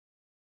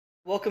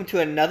Welcome to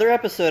another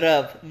episode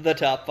of The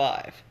Top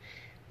 5.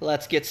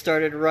 Let's get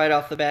started right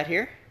off the bat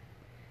here.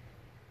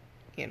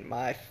 In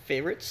my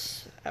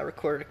favorites, I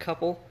recorded a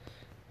couple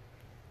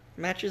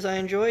matches I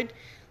enjoyed.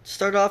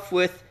 Start off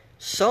with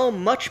So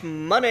Much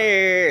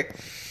Money!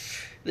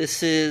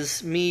 This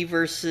is me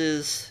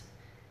versus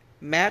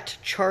Matt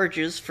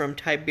Charges from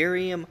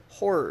Tiberium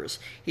Horrors.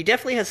 He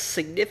definitely has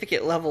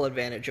significant level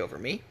advantage over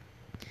me.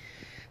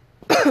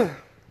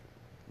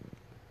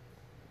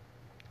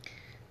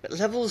 But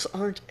levels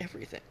aren't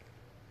everything,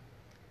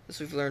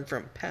 as we've learned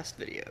from past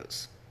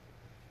videos.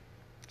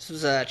 This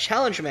was a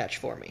challenge match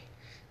for me.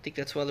 I think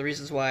that's one of the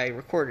reasons why I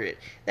recorded it.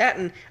 That,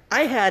 and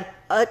I had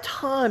a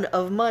ton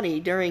of money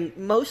during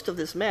most of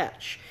this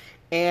match.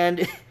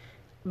 And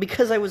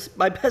because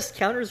my best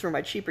counters were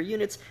my cheaper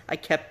units, I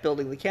kept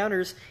building the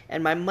counters,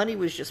 and my money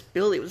was just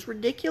building. It was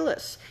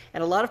ridiculous.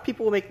 And a lot of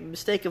people will make the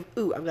mistake of,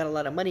 ooh, I've got a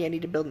lot of money, I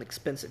need to build an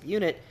expensive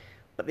unit.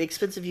 But the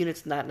expensive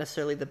unit's not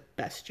necessarily the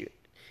best unit.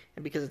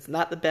 And because it's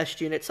not the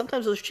best unit,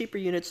 sometimes those cheaper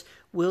units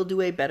will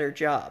do a better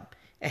job.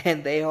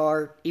 And they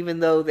are, even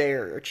though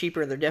they're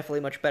cheaper and they're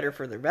definitely much better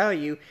for their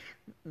value,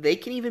 they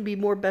can even be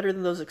more better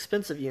than those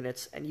expensive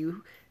units, and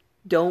you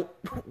don't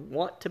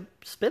want to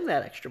spend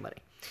that extra money.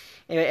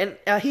 Anyway,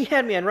 and he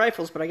had me on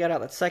rifles, but I got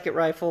out that second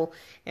rifle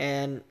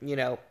and,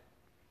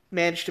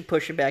 managed to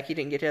push him back. He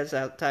didn't get his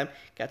out in time.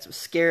 Got some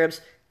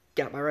scarabs,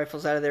 got my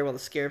rifles out of there while the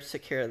scarabs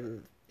took care of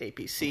the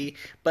APC.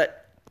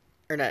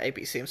 Or not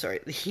APC, I'm sorry,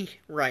 the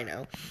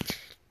Rhino.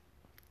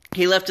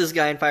 He left his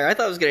guy in fire. I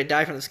thought I was going to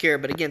die from the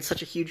scarab, but again,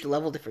 such a huge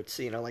level difference,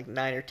 like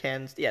 9 or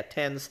 10s. Yeah,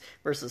 10s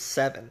versus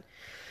 7.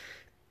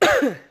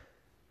 And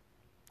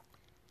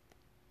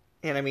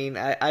I mean,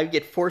 I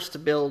get forced to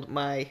build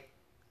my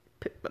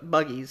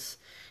buggies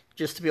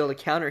just to be able to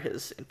counter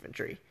his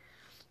infantry.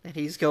 And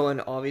he's going,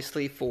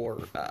 obviously, for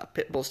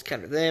pit bulls to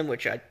counter them,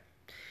 which I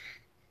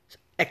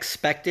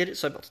expected.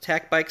 So I built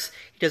attack bikes.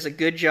 He does a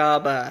good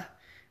job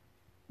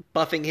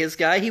buffing his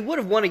guy. He would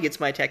have won against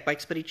my attack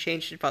bikes, but he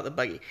changed and fought the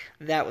buggy.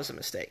 That was a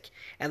mistake.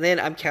 And then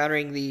I'm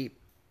countering the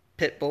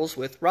pit bulls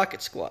with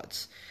rocket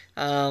squads,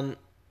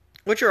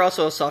 which are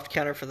also a soft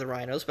counter for the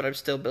rhinos, but I'm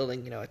still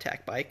building,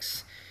 attack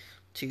bikes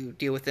to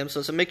deal with them.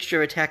 So it's a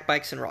mixture of attack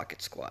bikes and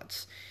rocket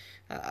squads.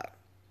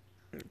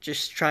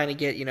 Just trying to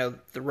get,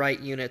 the right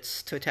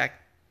units to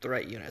attack the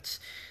right units.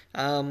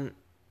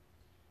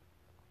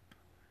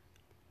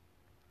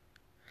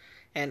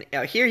 And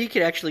here he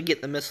could actually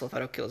get the missile if I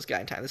don't kill his guy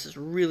in time. This is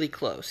really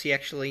close. He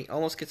actually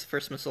almost gets the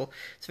first missile.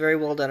 It's very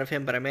well done of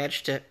him, but I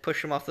managed to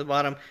push him off the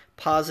bottom,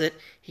 pause it.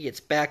 He gets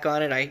back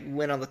on it. I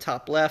win on the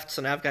top left,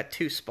 so now I've got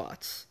 2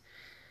 spots.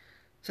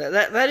 So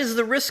that is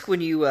the risk when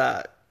you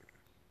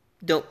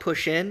don't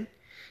push in,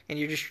 and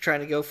you're just trying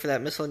to go for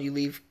that missile, and you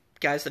leave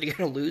guys that are going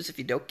to lose if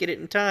you don't get it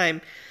in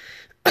time.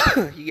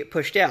 You get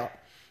pushed out.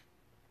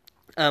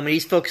 And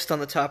he's focused on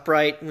the top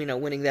right,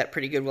 winning that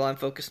pretty good, while I'm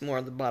focused more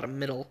on the bottom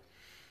middle.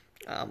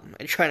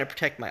 And trying to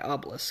protect my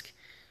obelisk.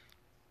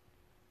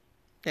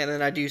 And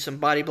then I do some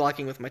body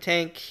blocking with my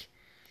tank.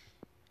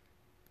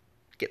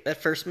 Get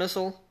that first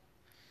missile.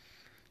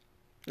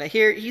 Now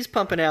here, he's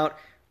pumping out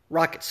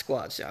rocket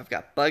squads. So I've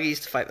got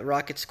buggies to fight the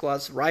rocket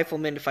squads,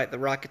 riflemen to fight the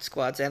rocket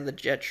squads, and the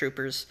jet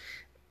troopers.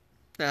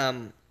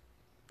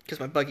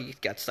 Because my buggy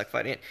got stuck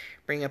fighting it.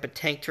 Bringing up a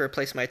tank to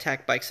replace my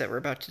attack bikes that were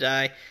about to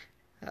die.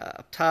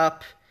 Up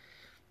top.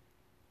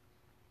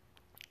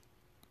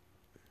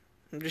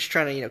 I'm just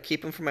trying to,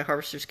 keep them from my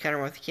harvesters, counter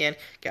them if I can.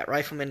 Got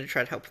riflemen to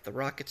try to help with the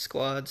rocket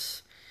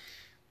squads.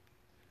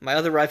 My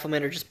other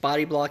riflemen are just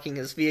body blocking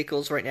his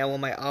vehicles right now while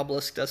my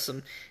obelisk does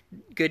some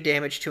good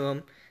damage to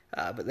him.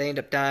 But they end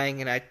up dying,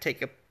 and I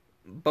take up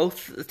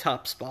both the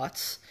top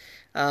spots.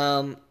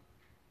 I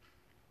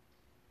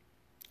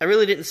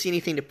really didn't see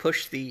anything to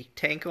push the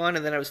tank on,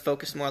 and then I was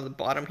focused more on the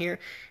bottom here.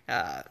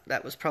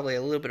 That was probably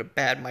a little bit of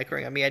bad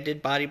microing on me. I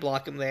did body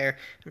block him there.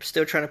 I'm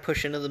still trying to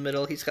push into the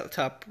middle. He's got the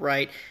top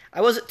right.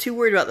 I wasn't too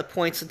worried about the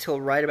points until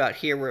right about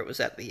here where it was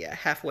at the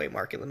halfway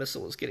mark and the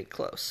missile was getting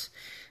close.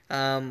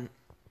 And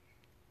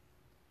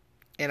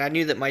I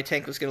knew that my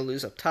tank was going to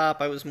lose up top.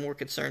 I was more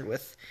concerned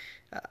with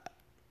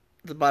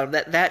the bottom.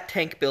 That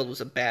tank build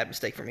was a bad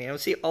mistake for me. I would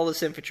see all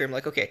this infantry. I'm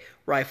like, okay,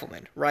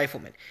 riflemen,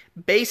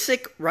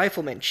 basic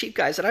riflemen, cheap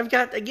guys, and I've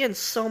got, again,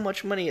 so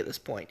much money at this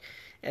point.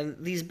 And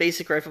these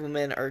basic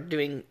riflemen are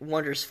doing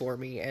wonders for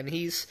me. And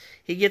he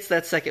gets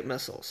that second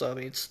missile. So I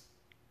mean, it's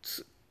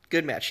a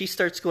good match. He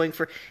starts going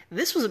for.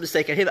 This was a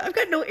mistake on him. I've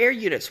got no air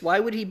units. Why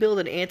would he build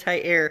an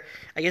anti-air?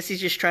 I guess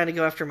he's just trying to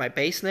go after my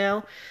base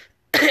now.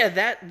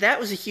 that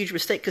was a huge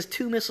mistake because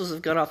 2 missiles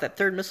have gone off. That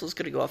third missile is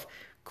going to go off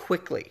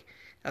quickly.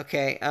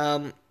 Okay,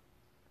 I've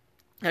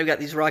got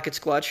these rocket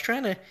squads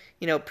trying to,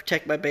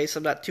 protect my base.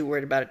 I'm not too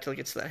worried about it till it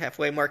gets to that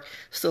halfway mark.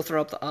 Still throw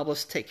up the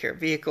obelisk to take care of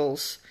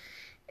vehicles.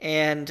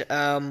 And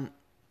I've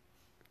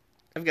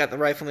got the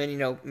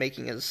rifleman,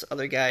 making his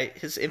other guy,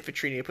 his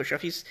infantry need to push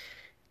off. He's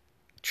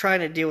trying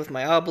to deal with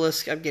my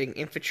obelisk. I'm getting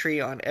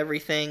infantry on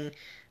everything.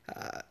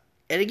 And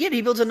again,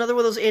 he builds another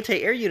one of those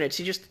anti-air units.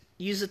 He just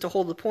uses it to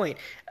hold the point.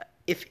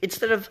 If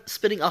instead of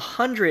spending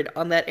 100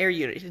 on that air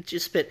unit, he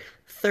just spent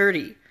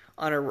 30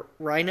 on a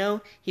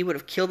Rhino, he would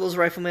have killed those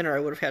riflemen, or I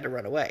would have had to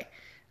run away.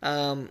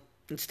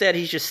 Instead,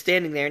 he's just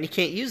standing there, and he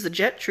can't use the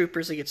jet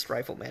troopers against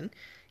riflemen.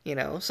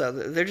 So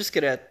they're just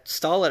going to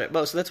stall it at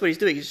most. So that's what he's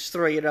doing. He's just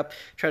throwing it up,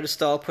 trying to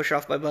stall, push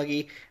off my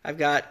buggy. I've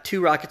got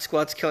 2 rocket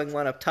squads killing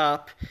one up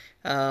top.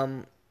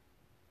 I've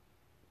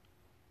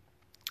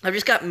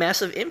just got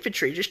massive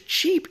infantry, just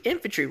cheap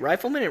infantry,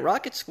 riflemen and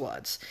rocket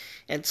squads.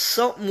 And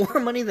so more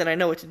money than I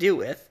know what to do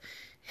with.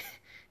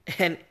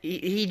 And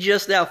he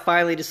just now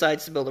finally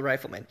decides to build a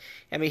rifleman.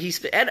 I mean,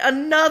 and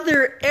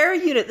another air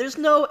unit. There's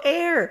no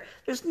air.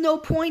 There's no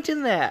point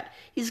in that.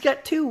 He's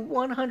got 2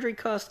 100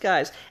 cost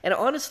guys. And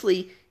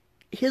honestly,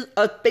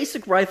 a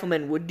basic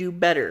rifleman would do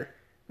better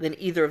than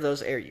either of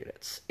those air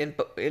units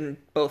in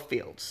both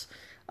fields.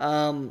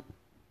 That's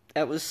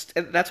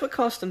what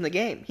cost him the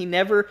game. He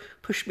never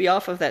pushed me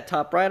off of that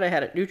top right. I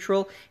had it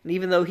neutral, and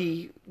even though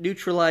he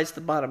neutralized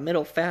the bottom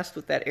middle fast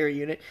with that air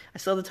unit, I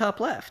still had the top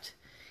left.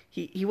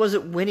 He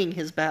wasn't winning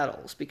his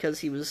battles because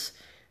he was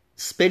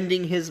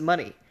spending his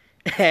money.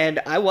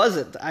 And I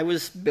wasn't. I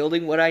was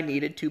building what I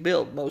needed to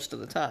build most of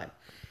the time.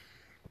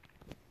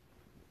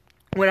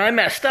 When I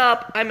messed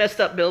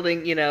up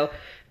building,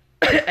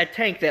 a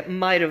tank that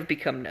might have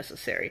become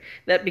necessary.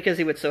 That, because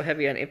he went so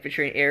heavy on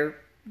infantry and air,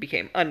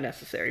 became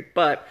unnecessary.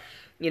 But,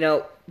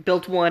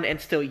 built one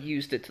and still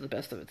used it to the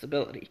best of its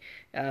ability.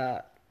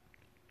 I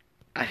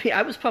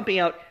was pumping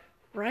out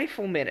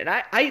riflemen, and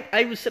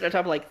I was sitting on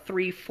top of like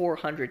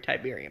 300-400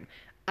 Tiberium.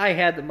 I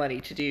had the money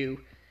to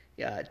do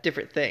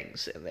different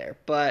things in there,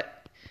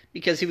 but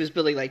because he was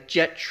building like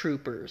jet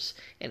troopers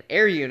and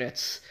air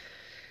units,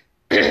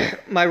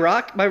 my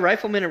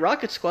riflemen and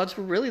rocket squads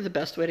were really the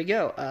best way to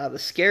go. The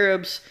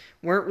Scarabs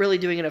weren't really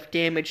doing enough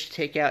damage to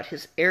take out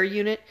his air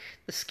unit.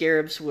 The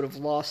Scarabs would have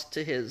lost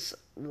to his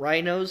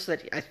Rhinos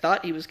that I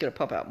thought he was going to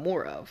pump out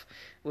more of,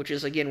 which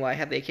is again why I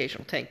had the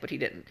occasional tank, but he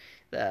didn't.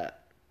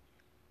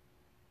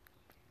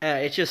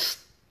 It's just...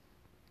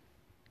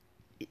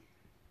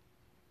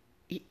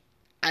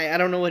 I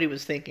don't know what he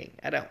was thinking.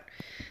 I don't.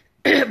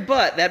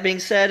 But, that being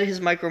said, his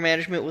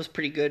micromanagement was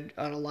pretty good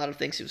on a lot of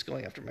things. He was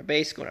going after my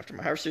base, going after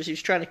my harvesters. He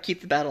was trying to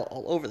keep the battle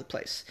all over the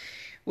place.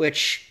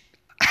 Which,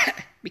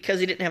 because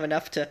he didn't have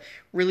enough to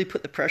really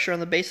put the pressure on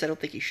the base, I don't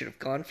think he should have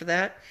gone for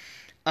that.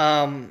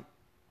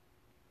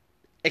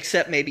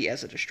 Except maybe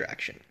as a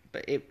distraction.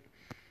 But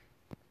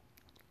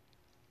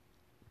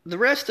the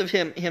rest of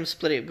him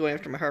splitting up, going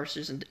after my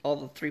harvesters and all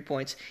the 3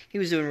 points, he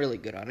was doing really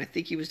good on. I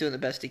think he was doing the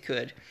best he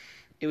could.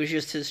 It was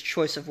just his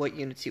choice of what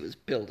units he was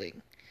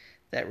building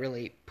that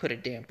really put a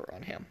damper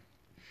on him.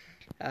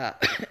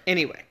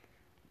 Anyway,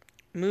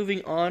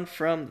 moving on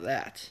from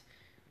that,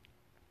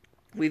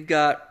 we've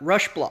got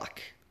Rush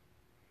Block.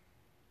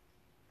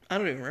 I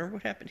don't even remember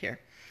what happened here.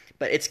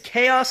 But it's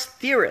Chaos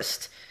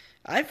Theorist.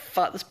 I've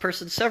fought this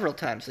person several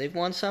times. They've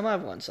won some,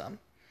 I've won some.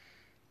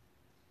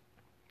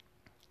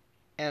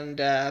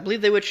 And I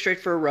believe they went straight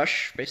for a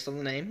rush based on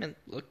the name. And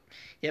look,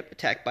 yep,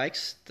 attack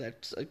bikes.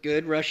 That's a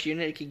good rush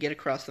unit. It can get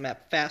across the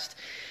map fast.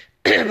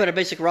 But a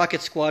basic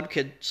rocket squad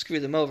could screw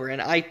them over.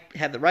 And I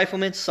had the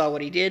rifleman, saw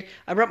what he did.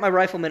 I brought my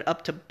rifleman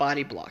up to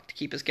body block to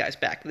keep his guys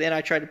back. Then I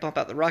tried to pump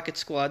out the rocket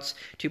squads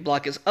to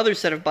block his other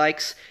set of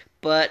bikes.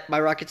 But my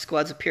rocket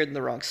squads appeared in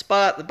the wrong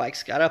spot. The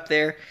bikes got up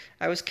there.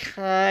 I was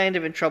kind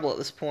of in trouble at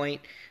this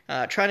point.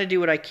 Trying to do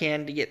what I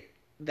can to get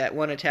that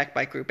one attack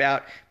bike group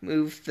out,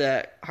 move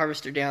the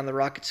harvester down, the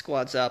rocket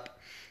squads up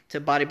to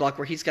body block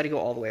where he's got to go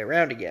all the way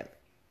around again.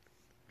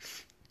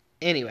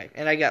 Anyway,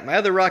 and I got my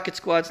other rocket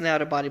squads now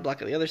to body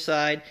block on the other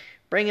side,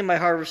 bringing my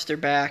harvester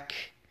back,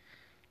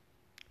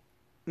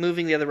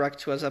 moving the other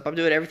rocket squads up. I'm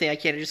doing everything I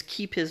can to just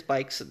keep his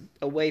bikes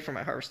away from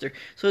my harvester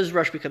so his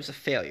rush becomes a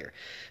failure.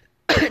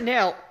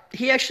 Now,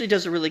 he actually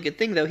does a really good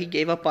thing, though. He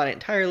gave up on it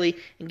entirely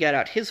and got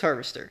out his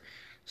harvester.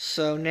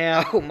 So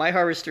now my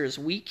harvester is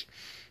weak,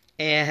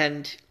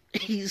 and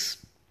he's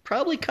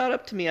probably caught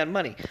up to me on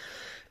money.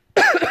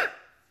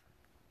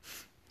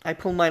 I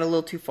pulled mine a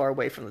little too far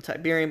away from the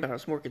Tiberium, but I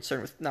was more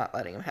concerned with not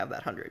letting him have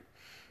that 100.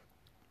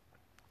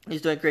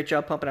 He's doing a great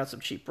job pumping out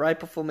some cheap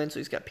riflemen, so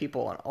he's got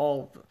people on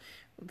all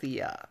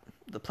the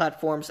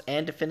platforms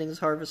and defending his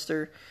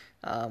harvester.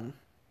 I'm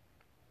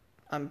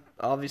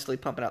obviously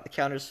pumping out the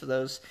counters for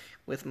those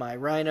with my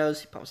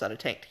rhinos. He pumps out a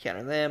tank to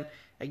counter them.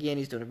 Again,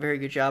 he's doing a very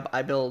good job.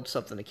 I build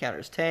something to counter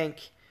his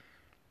tank.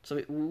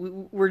 So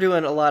we're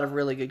doing a lot of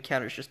really good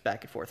counters just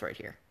back and forth right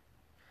here.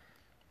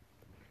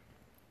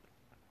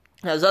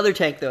 Now his other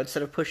tank, though,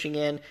 instead of pushing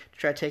in to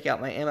try to take out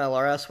my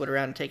MLRS, went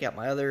around and take out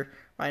my other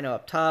rhino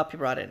up top. He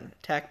brought in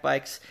attack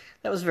bikes.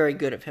 That was very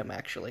good of him,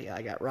 actually.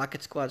 I got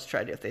rocket squads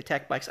tried to with the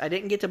attack bikes. I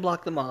didn't get to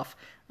block them off.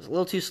 I was a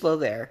little too slow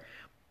there.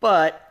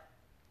 But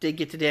did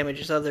get to damage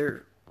his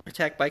other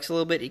attack bikes a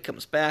little bit. He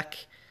comes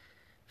back,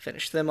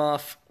 finish them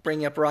off,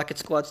 bringing up rocket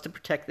squads to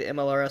protect the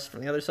MLRS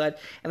from the other side.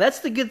 And that's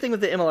the good thing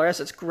with the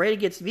MLRS. It's great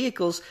against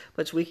vehicles,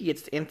 but it's weak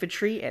against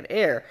infantry and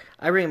air.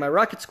 I bring in my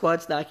rocket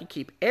squads, now I can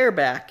keep air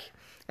back,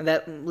 and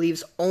that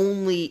leaves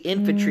only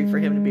infantry for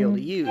him to be able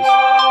to use,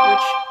 which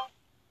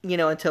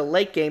until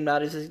late game,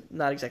 not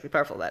exactly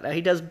powerful at that. Now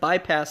he does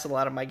bypass a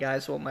lot of my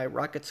guys while my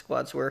rocket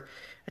squads were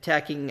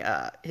attacking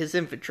his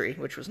infantry,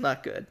 which was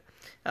not good,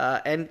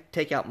 and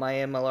take out my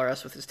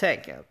MLRS with his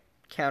tank.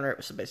 Counter it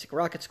with some basic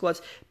rocket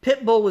squads.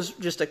 Pitbull was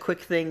just a quick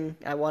thing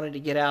I wanted to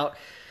get out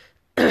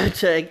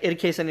in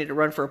case I need to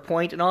run for a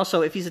point, and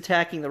also if he's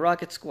attacking the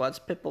rocket squads,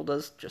 Pitbull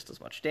does just as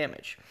much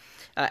damage.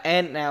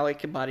 And now it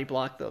can body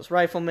block those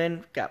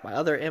riflemen. Got my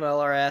other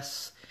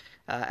MLRS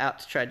out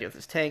to try to deal with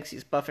his tanks.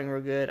 He's buffing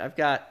real good. I've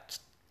got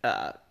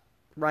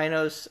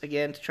rhinos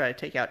again to try to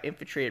take out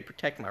infantry and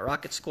protect my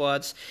rocket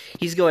squads.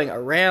 He's going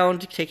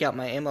around to take out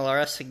my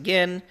MLRS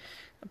again,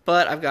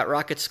 but I've got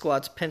rocket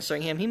squads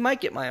pincering him. He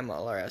might get my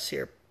MLRS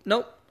here.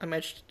 Nope, I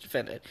managed to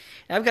defend it.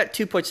 And I've got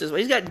 2 points this way.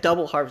 He's got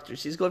double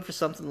harvesters. He's going for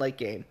something late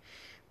game.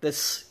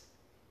 This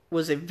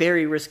was a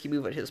very risky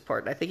move on his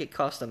part, and I think it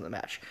cost him the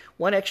match.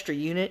 1 extra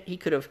unit, he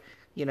could have,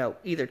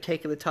 either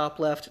taken the top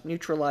left,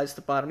 neutralized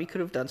the bottom. He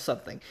could have done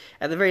something.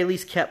 At the very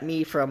least, kept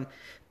me from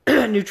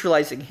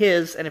neutralizing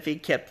his, and if he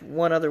kept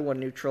one other one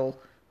neutral,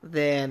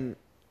 then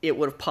it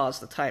would have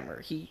paused the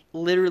timer. He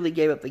literally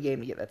gave up the game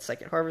to get that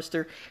second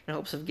harvester in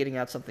hopes of getting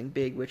out something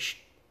big,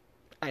 which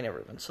I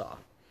never even saw.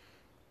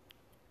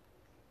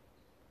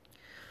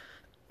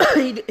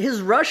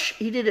 His rush,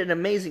 he did an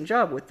amazing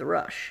job with the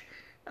rush.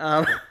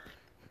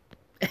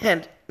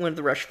 And when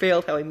the rush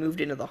failed, how he moved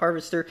into the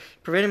harvester,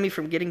 prevented me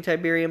from getting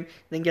Tiberium,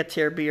 then get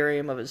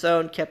Tiberium of his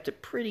own, kept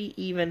it pretty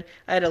even.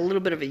 I had a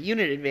little bit of a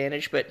unit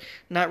advantage, but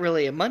not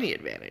really a money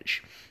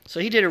advantage. So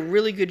he did a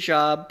really good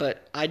job,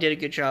 but I did a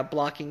good job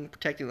blocking,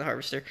 protecting the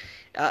harvester.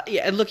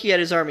 And looking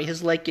at his army,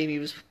 his late game he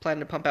was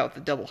planning to pump out with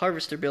the double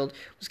harvester build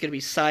was going to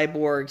be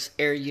cyborgs,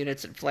 air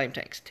units, and flame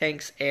tanks.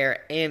 Tanks,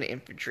 air, and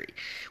infantry.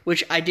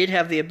 Which I did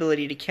have the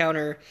ability to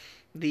counter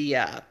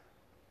the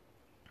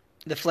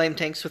flame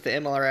tanks with the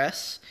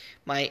MLRS.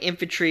 My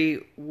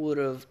infantry would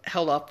have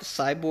held off the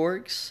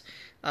cyborgs.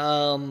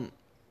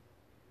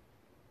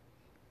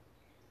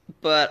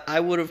 But I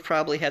would have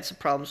probably had some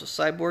problems with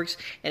cyborgs.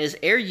 And his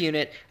air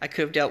unit, I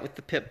could have dealt with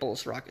the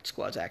Pitbull's rocket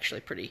squads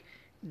actually pretty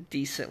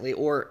decently.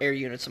 Or air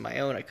units of my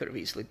own I could have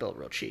easily built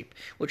real cheap.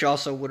 Which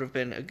also would have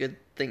been a good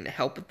thing to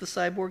help with the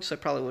cyborgs. So I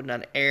probably would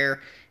have done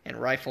air and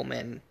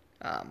riflemen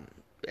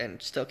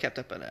and still kept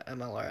up an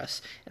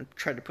MLRS and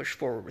tried to push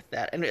forward with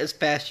that. And as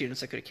fast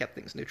units, I could have kept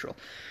things neutral.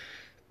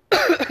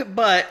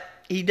 But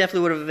he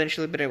definitely would have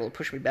eventually been able to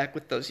push me back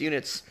with those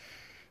units.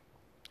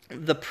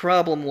 The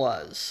problem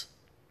was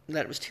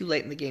that it was too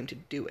late in the game to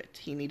do it.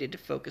 He needed to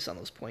focus on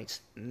those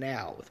points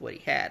now with what he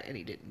had, and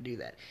he didn't do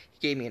that.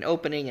 He gave me an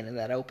opening, and in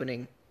that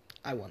opening,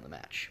 I won the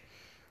match.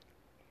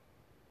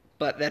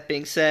 But that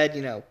being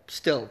said,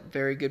 still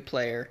very good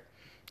player.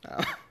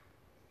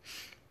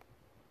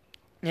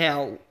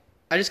 Now,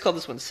 I just called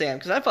this one Sam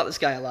because I fought this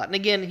guy a lot. And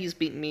again, he's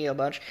beaten me a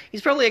bunch.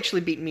 He's probably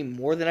actually beaten me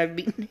more than I've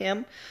beaten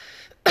him.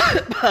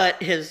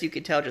 But as you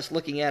can tell just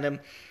looking at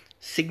him,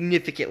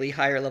 significantly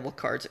higher level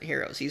cards and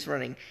heroes. He's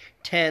running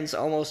 10s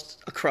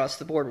almost across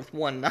the board with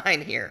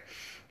 1-9 here.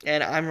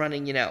 And I'm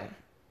running,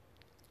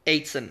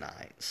 8s and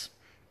 9s.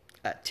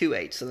 2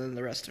 8s, and then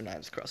the rest are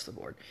 9s across the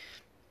board.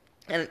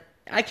 And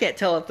I can't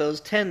tell if those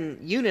 10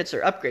 units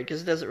are upgraded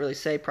because it doesn't really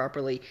say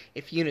properly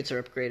if units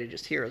are upgraded,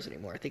 just heroes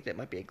anymore. I think that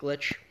might be a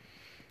glitch.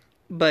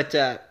 But,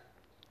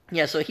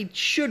 so he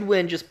should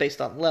win just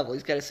based on level.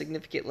 He's got a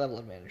significant level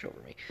advantage over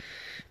me.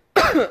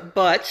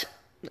 But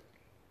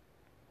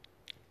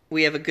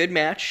we have a good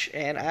match,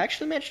 and I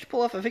actually managed to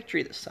pull off a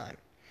victory this time.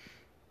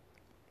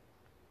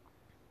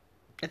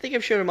 I think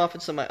I've shown him off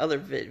in some of my other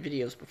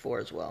videos before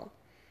as well.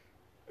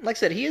 Like I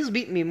said, he has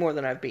beaten me more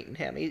than I've beaten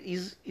him.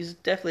 He's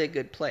definitely a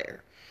good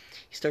player.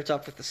 He starts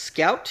off with the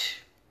Scout.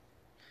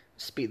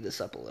 Speed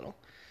this up a little.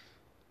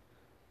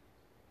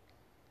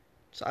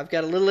 So I've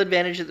got a little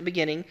advantage at the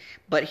beginning,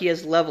 but he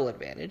has level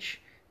advantage.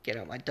 Get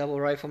out my double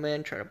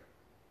rifleman, try to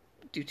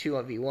do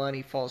 2-on-V1.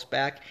 He falls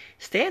back.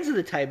 Stands in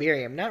the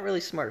Tiberium. Not really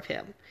smart of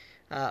him.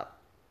 I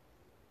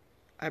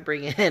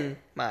bring in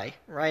my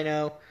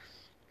Rhino.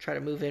 Try to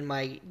move in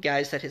my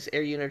guys that his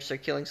air units are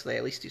killing so they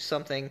at least do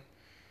something.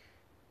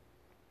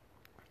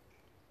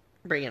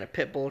 Bring in a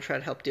Pitbull. Try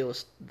to help deal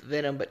with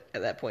Venom, but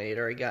at that point he'd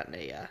already gotten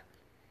a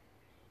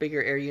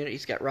bigger air unit.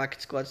 He's got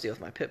rocket squads to deal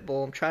with my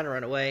Pitbull. I'm trying to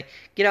run away.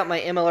 Get out my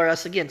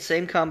MLRS again.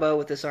 Same combo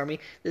with this army.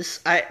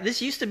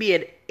 This used to be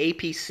an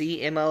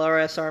APC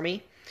MLRS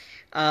army.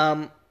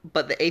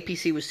 But the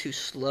APC was too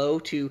slow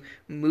to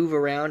move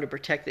around to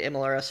protect the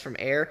MLRS from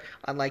air,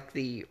 unlike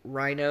the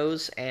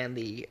Rhinos and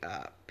the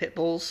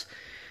Pitbulls.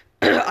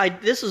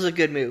 This was a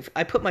good move.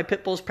 I put my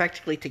Pitbulls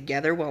practically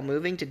together while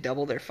moving to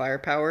double their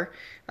firepower.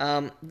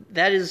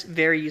 That is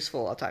very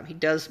useful all the time. He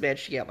does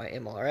manage to get out my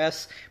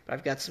MLRS, but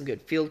I've got some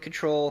good field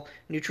control,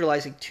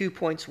 neutralizing 2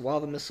 points while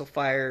the missile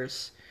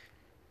fires.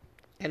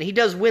 And he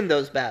does win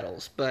those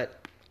battles,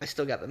 but I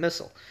still got the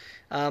missile.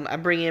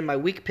 I'm bringing in my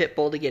weak pit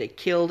bull to get it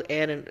killed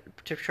and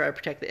to try to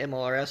protect the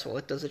MLRS while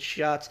it does its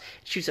shots.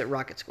 It shoots at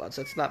rocket squads,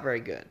 so that's not very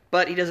good.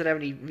 But he doesn't have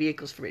any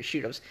vehicles for me to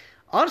shoot.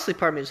 Honestly,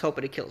 part of me was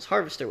hoping to kill his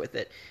harvester with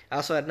it. I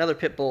also had another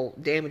pit bull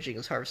damaging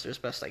his harvester as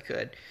best I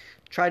could.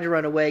 Tried to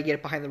run away, get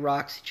it behind the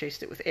rocks. He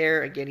chased it with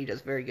air. Again, he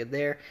does very good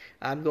there.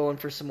 I'm going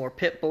for some more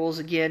pit bulls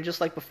again,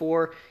 just like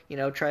before.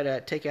 Try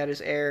to take out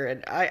his air.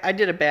 And I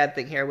did a bad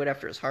thing here. I went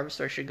after his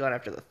harvester. I should have gone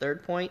after the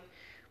third point.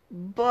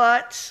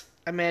 But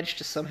I managed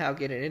to somehow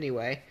get it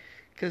anyway.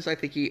 Because I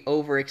think he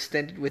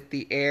overextended with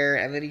the air.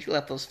 And then he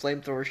left those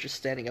flamethrowers just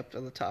standing up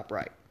on the top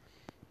right.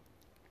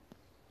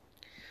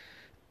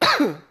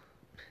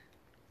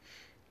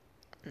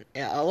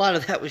 Yeah, a lot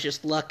of that was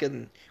just luck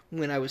and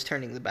when I was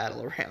turning the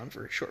battle around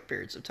for short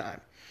periods of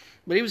time.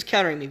 But he was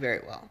countering me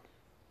very well.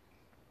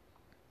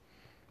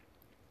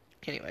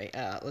 Anyway,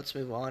 let's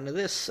move on to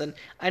this. And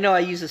I know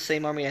I used the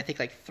same army, I think,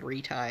 like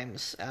 3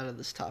 times out of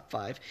this top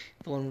 5.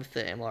 The one with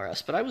the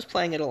MLRS. But I was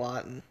playing it a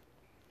lot. And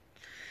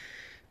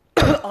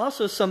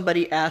also,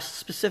 somebody asked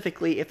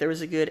specifically if there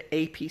was a good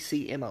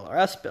APC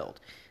MLRS build.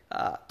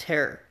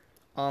 Terror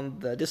on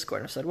the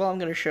Discord. And I said, well, I'm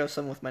going to show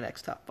some with my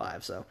next top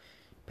 5, so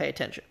pay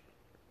attention.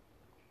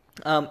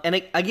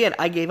 Again,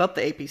 I gave up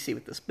the APC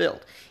with this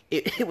build.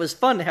 It was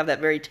fun to have that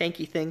very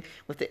tanky thing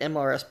with the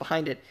MLRS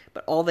behind it,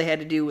 but all they had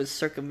to do was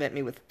circumvent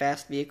me with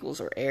fast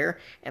vehicles or air,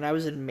 and I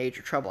was in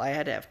major trouble. I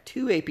had to have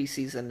 2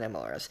 APCs and an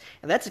MLRS,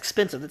 and that's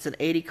expensive. That's an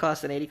 80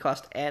 cost, an 80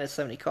 cost, and a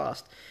 70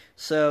 cost.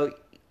 So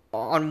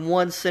on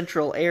one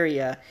central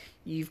area,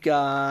 you've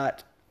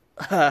got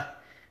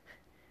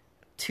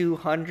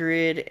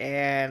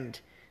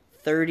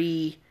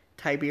 230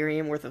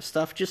 Tiberium worth of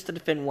stuff just to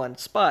defend one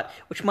spot,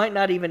 which might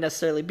not even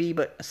necessarily be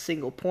but a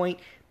single point,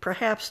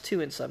 perhaps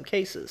 2 in some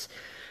cases.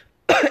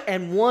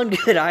 And one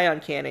good ion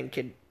cannon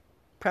can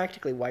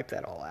practically wipe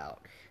that all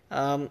out.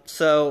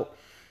 So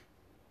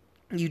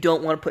you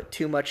don't want to put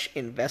too much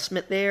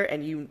investment there,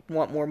 and you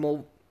want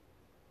more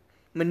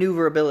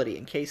maneuverability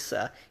in case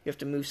you have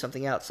to move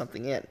something out,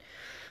 something in.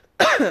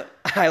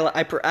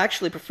 I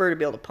actually prefer to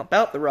be able to pump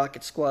out the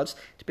rocket squads,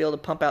 to be able to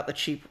pump out the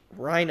cheap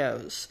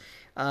rhinos,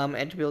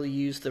 and to be able to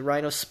use the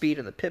rhino speed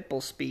and the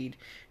pitbull speed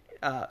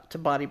to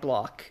body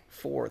block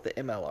for the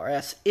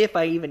MLRS, if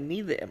I even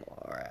need the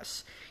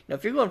MLRS.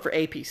 If you're going for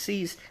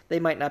APCs, they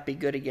might not be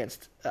good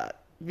against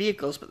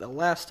vehicles, but they'll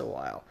last a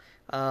while.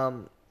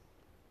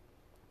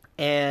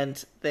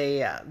 And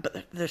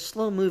but they're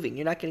slow moving.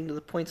 You're not getting to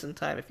the points in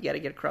time if you got to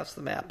get across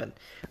the map, and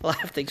a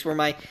lot of things. Where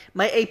my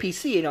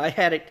APC, I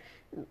had it.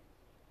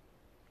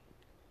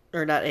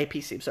 Or not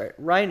APC, I'm sorry,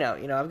 Rhino.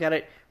 I've got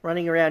it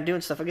running around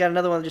doing stuff. I've got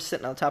another one just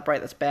sitting on the top right.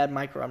 That's bad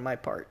micro on my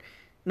part.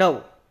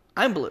 No,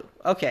 I'm blue.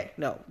 Okay,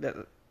 no.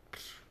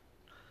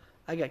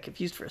 I got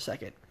confused for a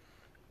second.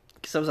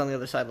 Because I was on the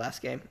other side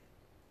last game.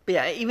 But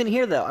yeah, even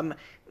here though, I'm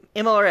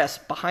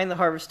MLRS behind the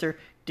Harvester,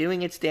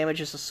 doing its damage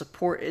as a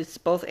support. It's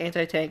both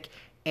anti-tank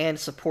and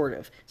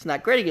supportive. It's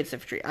not great against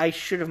infantry. I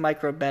should have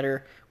microed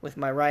better with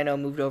my Rhino,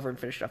 moved over and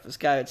finished off this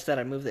guy. Instead,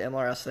 I moved the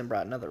MLRS and then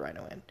brought another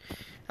Rhino in.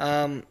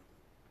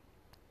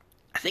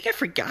 I think I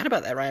forgot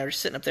about that Rhino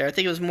just sitting up there. I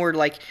think it was more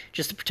like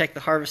just to protect the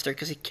Harvester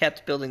because he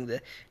kept building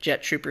the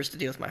jet troopers to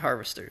deal with my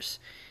Harvesters.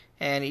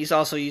 And he's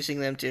also using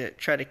them to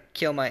try to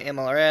kill my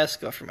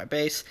MLRS, go after my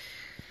base.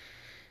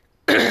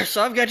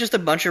 So I've got just a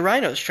bunch of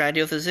Rhinos trying to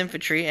deal with his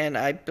infantry, and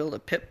I build a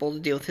pit bull to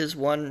deal with his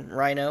one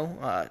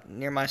Rhino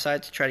near my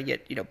side to try to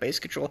get base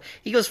control.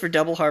 He goes for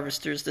double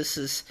Harvesters. This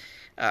is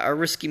a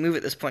risky move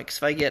at this point because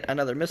if I get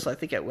another missile, I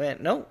think I win.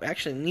 No,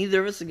 actually,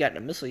 neither of us have gotten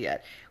a missile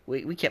yet.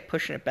 We kept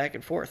pushing it back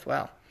and forth.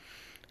 Wow.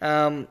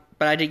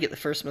 But I did get the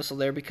first missile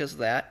there because of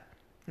that.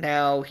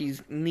 Now he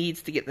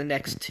needs to get the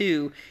next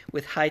 2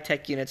 with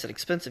high-tech units and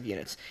expensive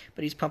units.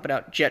 But he's pumping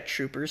out jet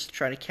troopers to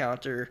try to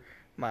counter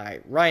my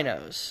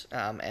Rhinos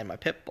and my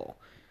pit bull.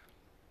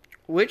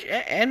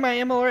 And my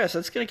MLRS.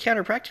 That's going to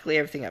counter practically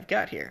everything I've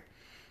got here.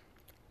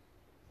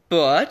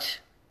 But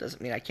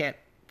doesn't mean I can't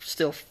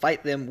still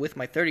fight them with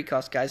my 30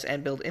 cost guys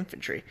and build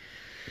infantry.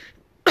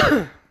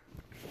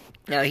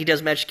 Now, he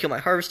does manage to kill my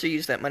Harvester,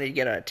 use that money to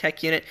get out a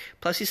tech unit,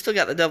 plus he's still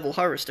got the double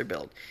Harvester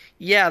build.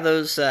 Yeah,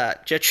 those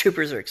jet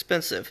troopers are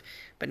expensive,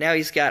 but now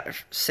he's got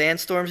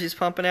sandstorms he's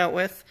pumping out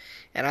with,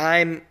 and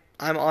I'm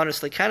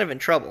honestly kind of in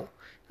trouble.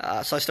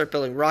 So I start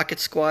building rocket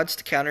squads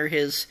to counter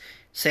his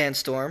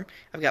sandstorm.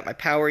 I've got my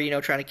power,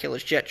 trying to kill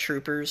his jet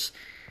troopers.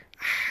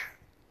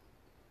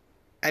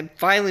 I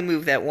finally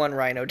moved that one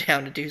Rhino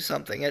down to do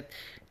something. It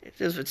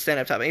just would stand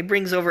up top. He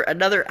brings over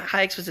another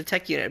high expensive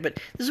tech unit, but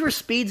this is where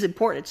speed's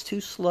important. It's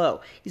too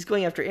slow. He's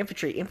going after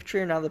infantry.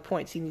 Infantry are now the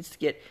points. He needs to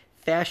get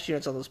fast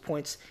units on those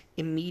points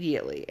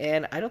immediately,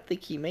 and I don't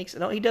think he makes it.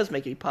 No, he does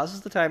make it. He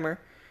pauses the timer.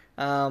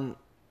 I'm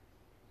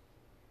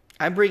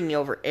bringing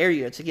over air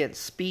units. Again,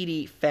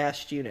 speedy,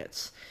 fast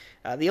units.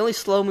 The only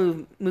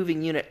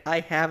slow-moving unit I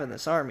have in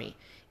this army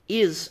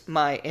is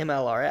my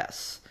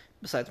MLRS,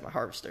 besides my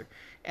Harvester.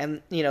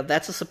 And,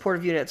 that's a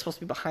supportive unit that's supposed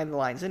to be behind the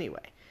lines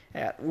anyway.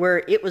 Where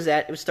it was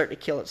at, it was starting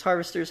to kill its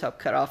harvesters, help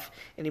cut off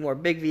any more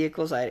big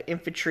vehicles. I had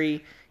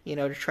infantry,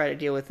 to try to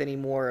deal with any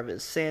more of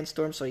his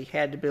sandstorm, so he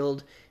had to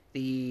build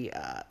the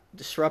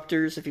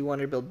disruptors if he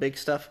wanted to build big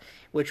stuff,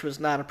 which was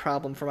not a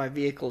problem for my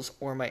vehicles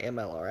or my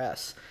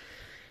MLRS.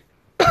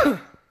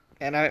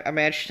 And I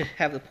managed to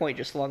have the point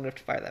just long enough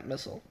to fire that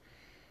missile.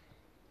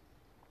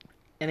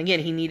 And again,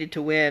 he needed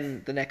to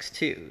win the next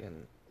two,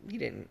 and he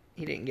didn't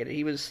get it.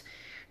 He was,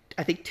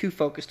 I think, too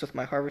focused with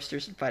my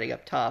harvesters and fighting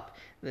up top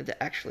than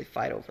to actually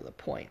fight over the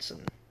points.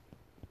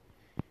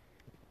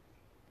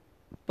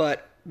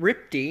 But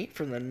Ripty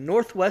from the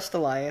Northwest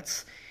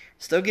Alliance,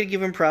 still gonna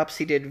give him props.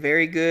 He did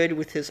very good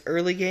with his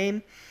early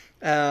game.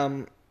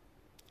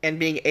 And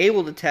being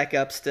able to tech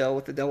up still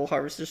with the double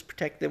harvesters,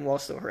 protect them while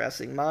still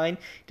harassing mine.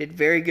 Did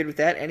very good with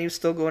that, and he was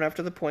still going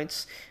after the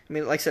points. I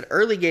mean, like I said,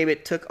 early game,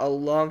 it took a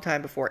long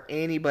time before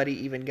anybody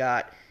even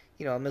got,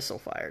 a missile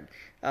fired.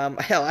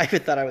 Hell, I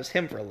even thought I was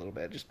him for a little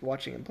bit, just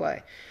watching him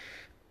play.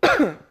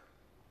 And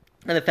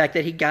the fact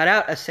that he got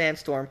out a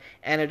Sandstorm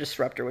and a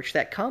Disruptor, which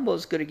that combo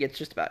is good against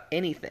just about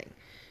anything,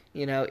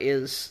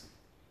 is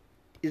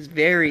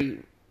very,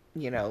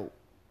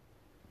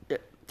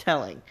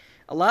 telling.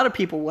 A lot of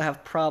people will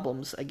have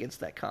problems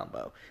against that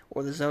combo,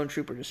 or the Zone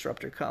Trooper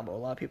Disruptor combo. A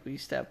lot of people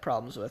used to have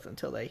problems with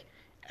until they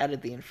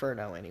added the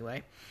Inferno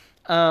anyway.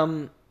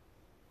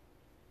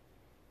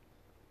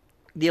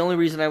 The only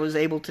reason I was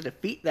able to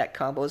defeat that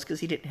combo is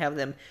because he didn't have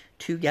them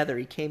together.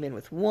 He came in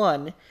with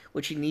one,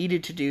 which he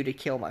needed to do to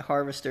kill my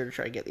Harvester to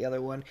try to get the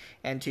other one,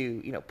 and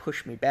to,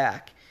 push me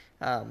back.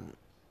 And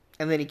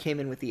then he came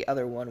in with the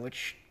other one,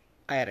 which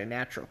I had a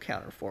natural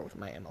counter for with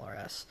my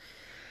MLRS.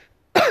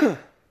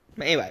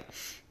 Anyway,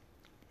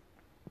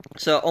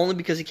 so only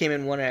because he came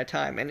in one at a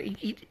time. And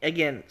he,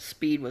 again,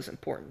 speed was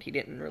important. He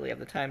didn't really have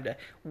the time to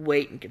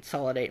wait and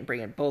consolidate and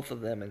bring in both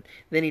of them. And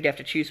then he'd have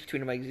to choose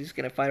between them. Like, he's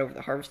going to fight over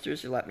the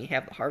harvesters or let me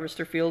have the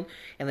harvester field,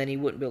 and then he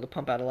wouldn't be able to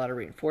pump out a lot of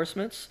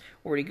reinforcements.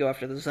 Or he'd go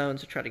after the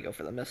zones or try to go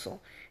for the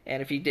missile.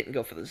 And if he didn't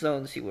go for the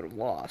zones, he would have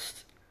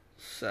lost.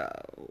 So,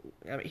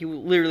 I mean, he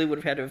literally would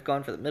have had to have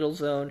gone for the middle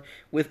zone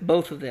with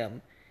both of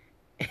them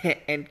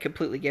and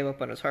completely gave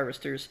up on his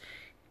harvesters.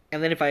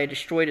 And then if I had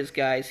destroyed his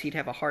guys, he'd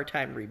have a hard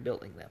time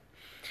rebuilding them.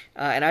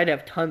 And I'd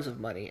have tons of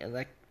money, and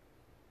that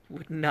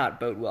would not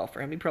bode well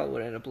for him. He probably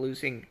would end up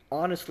losing,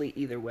 honestly,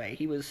 either way.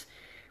 He was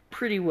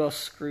pretty well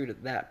screwed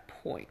at that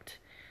point.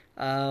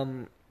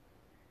 But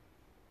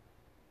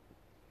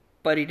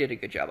he did a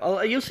good job.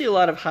 You'll see a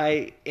lot of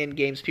high-end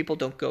games, people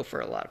don't go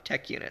for a lot of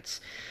tech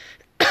units.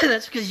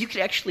 That's because you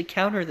could actually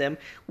counter them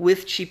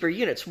with cheaper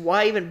units.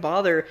 Why even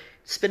bother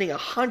spending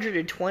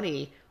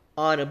 120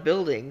 on a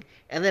building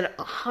and then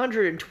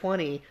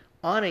 120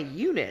 on a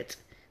unit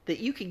that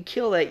you can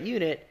kill that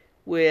unit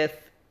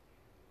with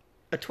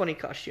a 20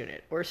 cost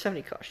unit or a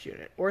 70 cost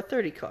unit or a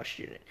 30 cost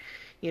unit?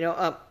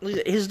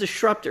 His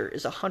Disruptor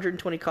is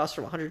 120 cost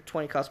from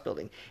 120 cost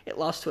building. It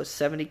lost to a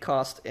 70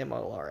 cost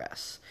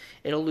MLRS.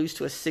 It'll lose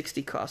to a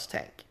 60 cost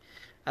tank.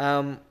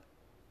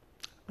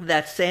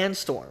 That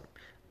Sandstorm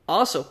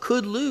also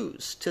could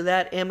lose to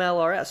that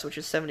MLRS, which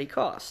is 70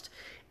 cost.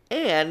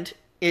 And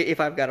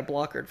if I've got a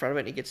blocker in front of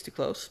it and it gets too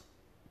close.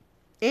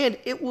 And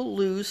it will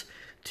lose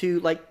to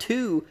like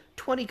two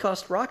 20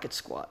 cost rocket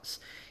squads.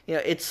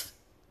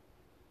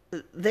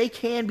 They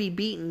can be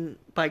beaten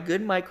by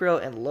good micro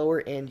and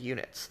lower end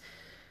units.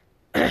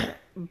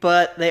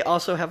 But they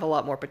also have a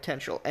lot more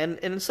potential. And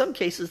in some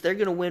cases, they're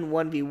going to win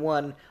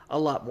 1v1 a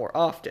lot more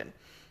often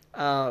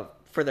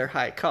for their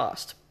high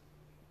cost.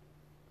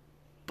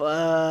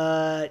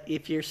 But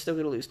if you're still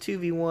going to lose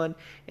 2v1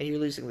 and you're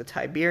losing the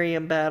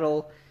Tiberium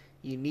battle,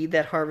 you need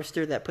that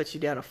harvester. That puts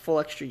you down a full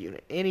extra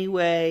unit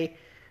anyway.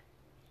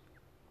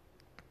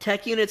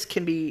 Tech units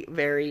can be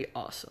very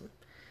awesome.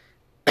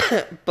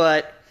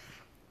 But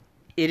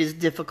it is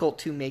difficult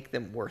to make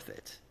them worth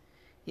it.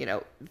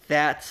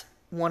 That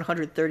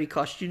 130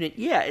 cost unit,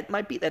 yeah, it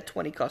might beat that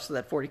 20 cost or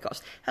that 40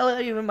 cost. Hell,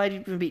 it might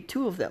even beat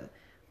two of them.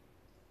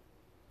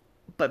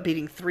 But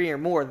beating three or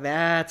more,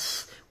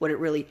 that's what it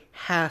really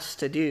has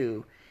to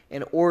do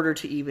in order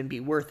to even be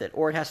worth it.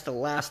 Or it has to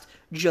last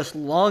just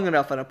long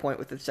enough on a point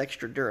with its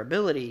extra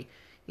durability,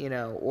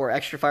 or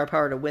extra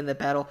firepower to win the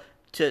battle,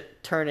 to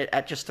turn it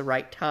at just the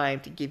right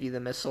time to give you the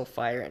missile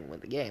fire and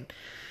win the game.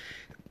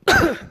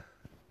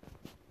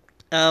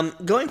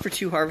 Going for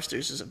two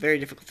harvesters is a very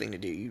difficult thing to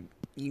do.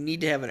 You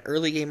need to have an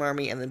early game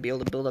army and then be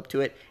able to build up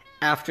to it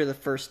after the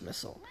first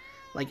missile.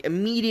 Like,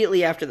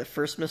 immediately after the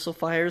first missile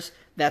fires,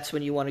 that's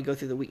when you want to go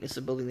through the weakness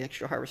of building the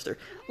extra harvester.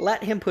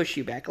 Let him push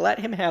you back. Let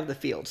him have the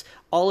fields.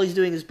 All he's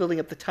doing is building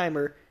up the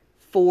timer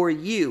for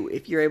you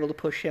if you're able to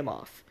push him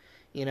off.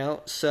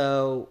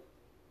 So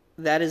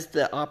that is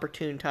the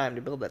opportune time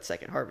to build that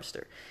second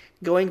harvester.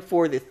 Going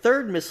for the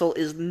third missile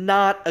is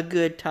not a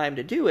good time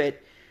to do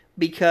it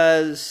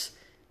because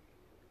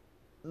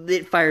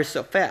it fires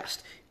so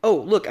fast. Oh,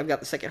 look, I've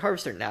got the second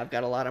harvester. Now I've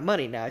got a lot of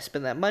money. Now I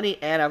spend that money,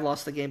 and I've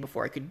lost the game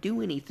before I could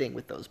do anything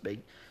with those big,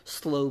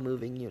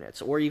 slow-moving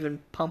units. Or even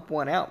pump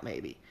one out,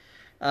 maybe.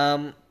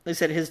 Like I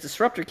said, his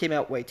Disruptor came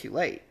out way too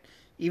late.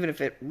 even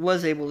if it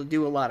was able to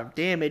do a lot of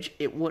damage,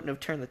 it wouldn't have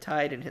turned the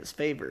tide in his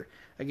favor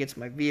against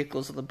my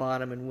vehicles at the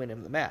bottom and win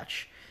him the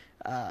match.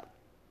 And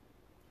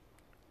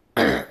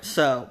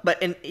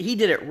he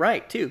did it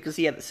right too, because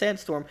he had the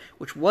Sandstorm,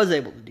 which was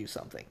able to do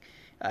something.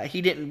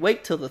 He didn't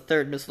wait till the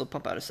third missile to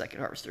pump out a second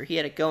harvester. He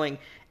had it going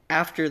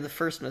after the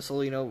first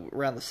missile,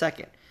 around the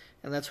second.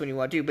 And that's when you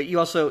want to do. But you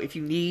also, if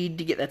you need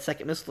to get that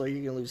second missile or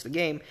you're going to lose the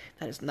game,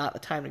 that is not the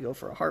time to go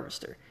for a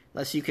harvester.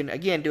 Unless you can,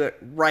 again, do it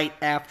right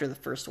after the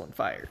first one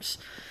fires.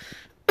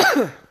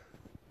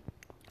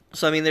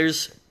 So, I mean,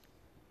 there's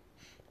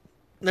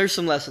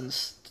some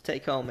lessons to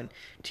take home and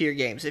to your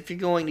games. If you're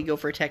going to go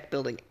for a tech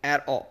building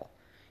at all,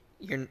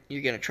 you're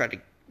going to try to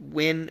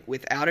win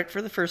without it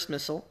for the first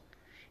missile.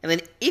 And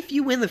then if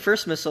you win the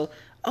first missile,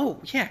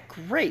 oh, yeah,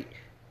 great.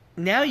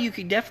 Now you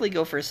could definitely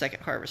go for a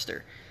second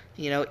harvester.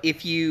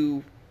 If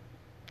you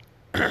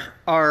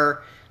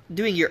are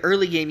doing your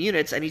early game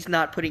units and he's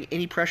not putting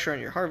any pressure on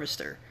your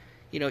harvester,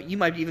 you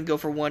might even go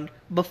for one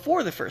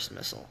before the first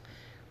missile.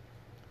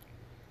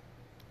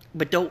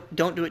 But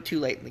don't do it too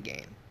late in the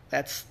game.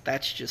 That's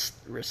just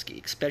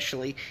risky,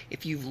 especially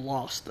if you've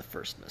lost the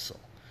first missile.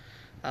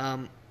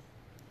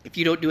 If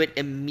you don't do it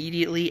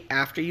immediately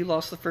after you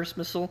lost the first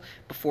missile,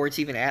 before it's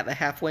even at the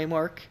halfway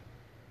mark,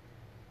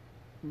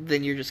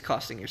 then you're just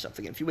costing yourself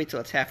again. If you wait till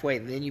it's halfway,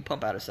 then you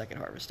pump out a second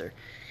harvester,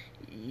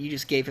 you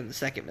just gave him the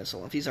second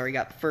missile. If he's already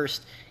got the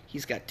first,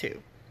 he's got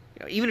two.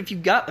 Even if you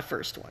got the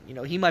first one,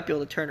 he might be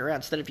able to turn around.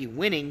 Instead of you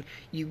winning,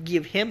 you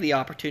give him the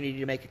opportunity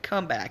to make a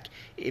comeback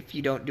if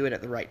you don't do it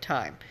at the right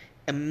time.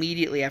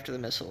 Immediately after the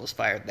missile is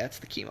fired, that's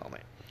the key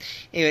moment.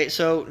 Anyway,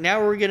 so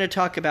now we're going to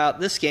talk about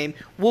this game,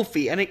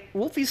 Wolfie. And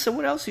Wolfie's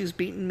someone else who's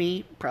beaten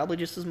me probably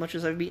just as much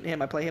as I've beaten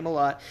him. I play him a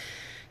lot.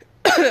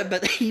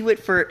 But he went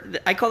for,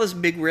 I call this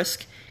big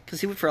risk,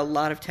 because he went for a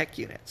lot of tech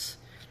units.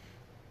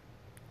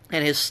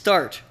 And his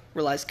start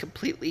relies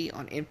completely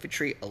on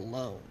infantry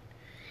alone.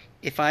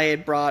 If I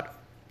had brought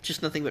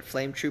just nothing but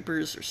flame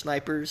troopers or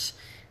snipers,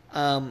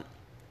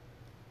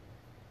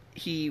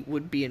 he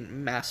would be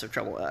in massive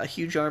trouble. A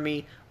huge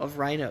army of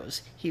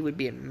rhinos, he would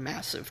be in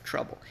massive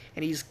trouble.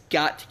 And he's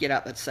got to get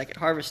out that second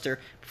harvester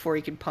before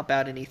he can pump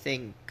out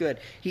anything good.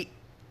 He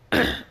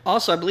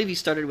also, I believe he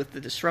started with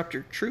the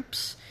disruptor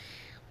troops,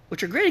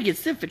 which are great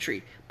against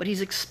infantry, but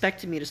he's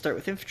expecting me to start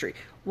with infantry.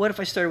 What if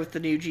I started with the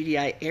new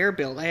GDI air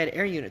build? I had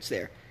air units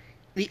there.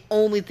 The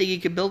only thing he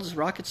could build is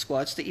rocket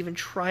squads to even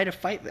try to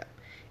fight them.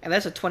 And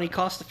that's a 20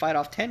 cost to fight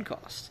off 10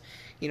 cost.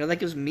 That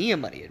gives me a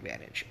money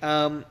advantage.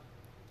 And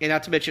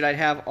not to mention I'd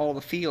have all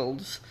the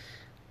fields.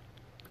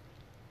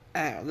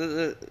 I don't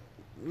know,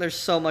 there's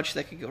so much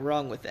that could go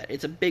wrong with that.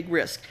 It's a big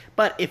risk.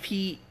 But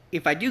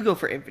if I do go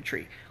for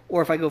infantry,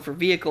 or if I go for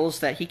vehicles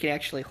that he can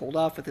actually hold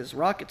off with his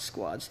rocket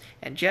squads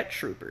and jet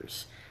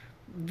troopers,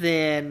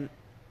 then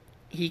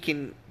he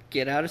can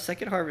get out a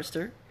second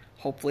harvester,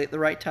 hopefully at the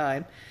right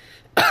time,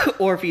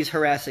 or if he's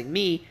harassing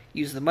me,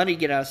 use the money to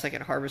get out a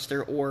second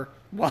harvester, or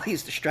while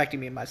he's distracting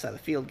me on my side of the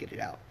field, get it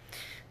out.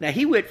 Now,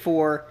 he went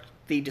for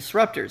the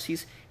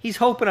disruptors. He's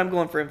hoping I'm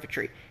going for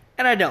infantry,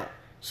 and I don't.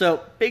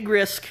 So, big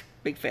risk,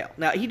 big fail.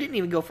 Now, he didn't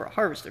even go for a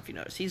harvester, if you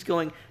notice. He's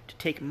going to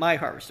take my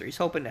harvester. He's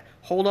hoping to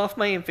hold off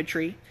my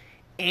infantry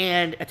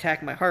and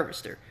attack my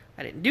harvester.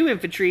 I didn't do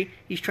infantry.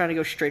 He's trying to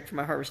go straight for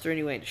my harvester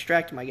anyway and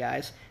distract my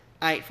guys.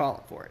 I ain't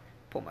falling for it.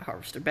 Pull my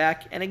harvester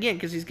back. And again,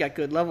 because he's got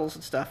good levels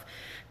and stuff,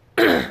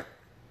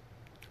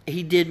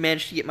 he did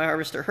manage to get my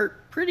harvester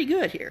hurt pretty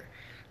good here.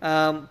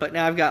 But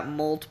now I've got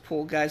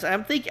multiple guys. I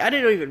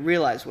didn't even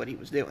realize what he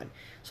was doing.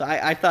 So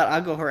I thought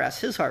I'll go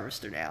harass his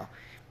harvester now.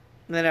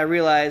 And then I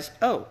realized,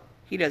 oh,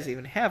 he doesn't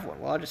even have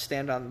one. Well, I'll just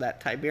stand on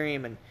that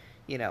Tiberium and,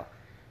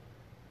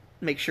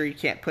 make sure he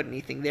can't put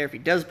anything there if he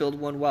does build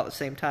one, while at the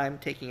same time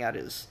taking out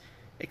his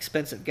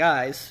expensive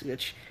guys,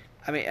 which,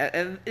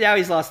 and now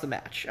he's lost the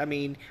match.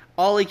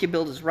 All he can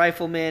build is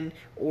riflemen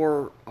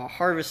or a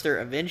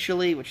harvester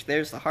eventually, which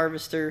there's the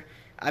harvester.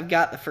 I've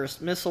got the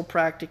first missile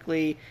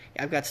practically.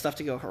 I've got stuff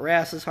to go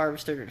harass his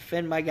harvester, to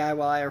defend my guy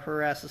while I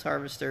harass his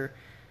harvester.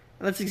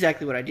 And that's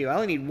exactly what I do. I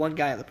only need one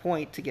guy at the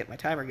point to get my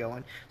timer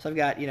going. So I've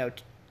got,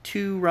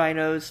 2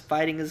 rhinos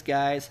fighting his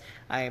guys.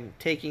 I am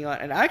taking on,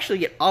 and I actually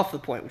get off the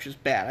point, which is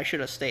bad. I should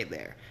have stayed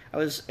there. I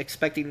was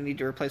expecting to need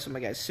to replace one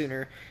of my guys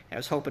sooner, and I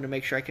was hoping to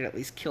make sure I could at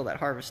least kill that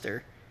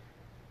harvester.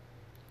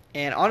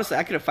 And honestly,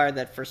 I could have fired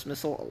that first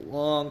missile a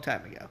long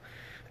time ago.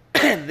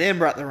 And then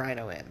brought the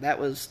rhino in. That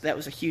was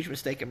a huge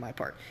mistake on my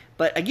part.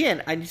 But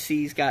again, I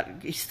see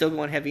he's still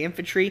going heavy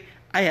infantry.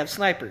 I have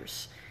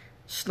snipers.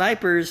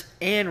 Snipers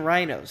and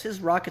rhinos. His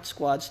rocket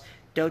squads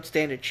don't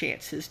stand a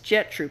chance. His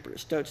jet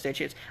troopers don't stand a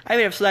chance. I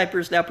even have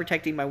snipers now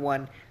protecting my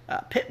one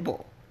pit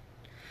bull.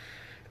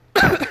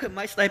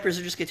 My snipers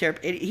are just going to tear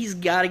up. He's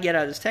got to get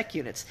out his tech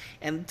units.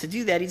 And to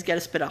do that, he's got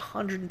to spend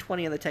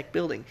 120 on the tech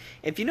building.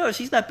 If you notice,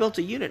 he's not built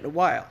a unit in a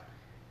while.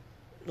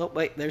 Oh,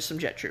 wait, there's some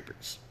jet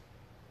troopers.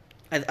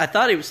 I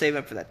thought he was saving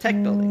up for that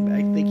tech building, but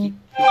I think he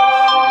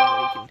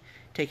can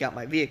take out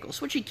my vehicles,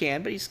 which he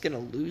can, but he's going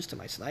to lose to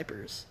my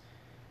snipers.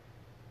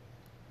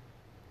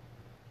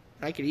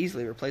 I could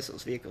easily replace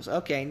those vehicles.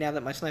 Okay, now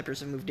that my snipers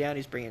have moved down,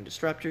 he's bringing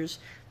disruptors.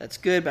 That's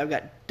good, but I've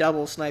got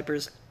double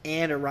snipers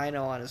and a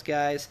rhino on his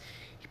guys.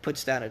 He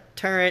puts down a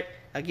turret.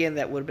 Again,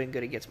 that would have been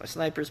good against my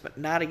snipers, but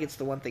not against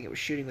the one thing it was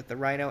shooting with the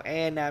rhino.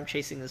 And now I'm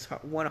chasing this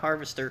one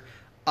harvester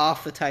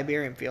off the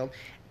Tiberium field.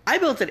 I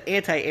built an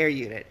anti-air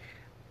unit.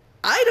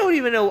 I don't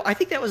even know. I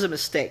think that was a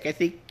mistake. I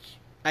think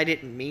I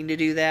didn't mean to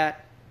do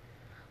that.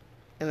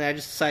 And then I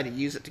just decided to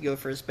use it to go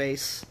for his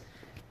base.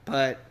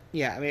 But,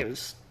 yeah, I mean, it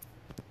was...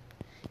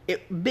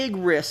 big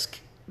risk,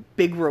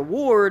 big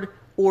reward,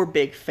 or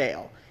big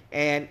fail.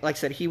 And like I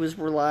said, he was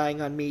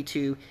relying on me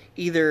to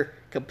either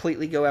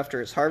completely go after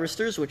his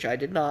harvesters, which I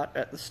did not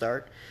at the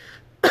start,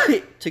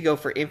 to go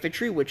for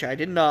infantry, which I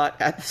did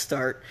not at the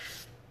start.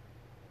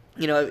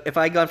 You know, if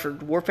I had gone for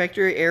War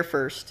Factory Air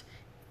first,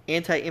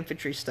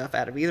 anti-infantry stuff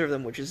out of either of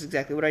them, which is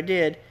exactly what I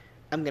did,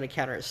 I'm going to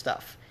counter his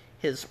stuff.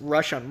 His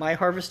rush on my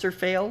harvester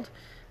failed,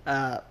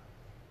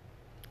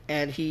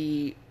 and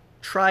he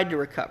tried to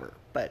recover,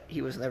 but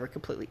he was never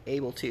completely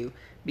able to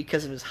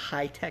because of his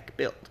high-tech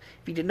build.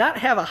 If he did not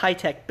have a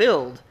high-tech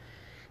build,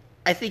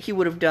 I think he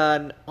would have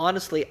done,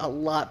 honestly, a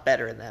lot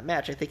better in that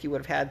match. I think he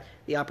would have had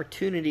the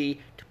opportunity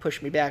to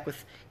push me back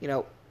with, you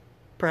know,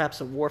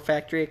 perhaps a War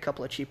Factory, a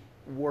couple of cheap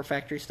War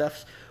Factory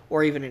stuffs,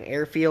 or even an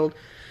airfield.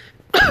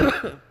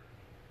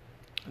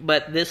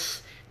 But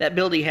that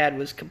build he had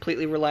was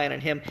completely reliant on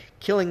him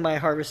killing my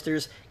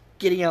harvesters,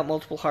 getting out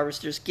multiple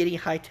harvesters, getting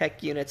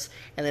high-tech units,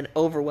 and then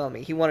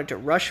overwhelming. He wanted to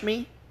rush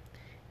me,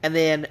 and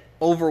then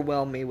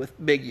overwhelm me with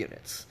big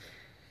units.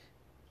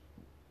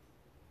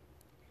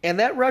 And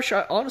that rush,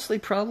 honestly,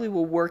 probably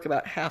will work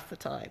about half the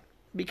time.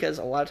 Because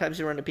a lot of times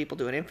you run into people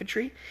doing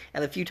infantry,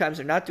 and the few times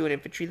they're not doing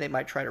infantry, they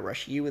might try to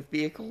rush you with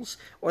vehicles,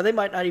 or they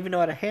might not even know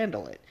how to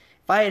handle it.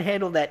 If I had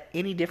handled that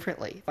any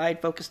differently, if I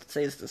had focused,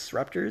 say, his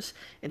disruptors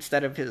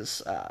instead of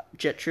his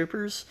jet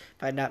troopers,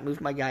 if I had not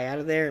moved my guy out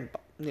of there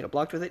and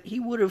blocked with it, he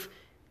would have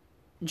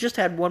just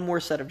had one more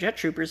set of jet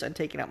troopers and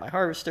taken out my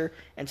harvester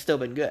and still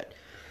been good.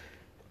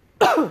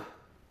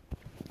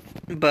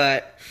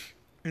 But,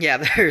 yeah,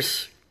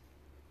 there's...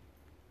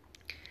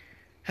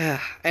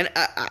 and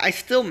I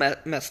still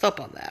messed up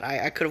on that.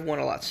 I could have won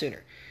a lot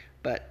sooner.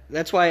 But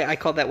that's why I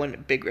call that one a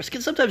big risk.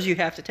 And sometimes you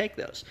have to take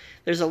those.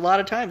 There's a lot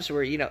of times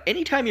where,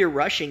 anytime you're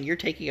rushing, you're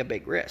taking a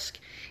big risk.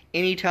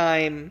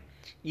 Anytime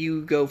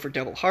you go for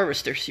double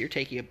harvesters, you're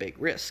taking a big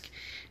risk.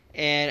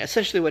 And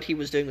essentially what he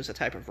was doing was a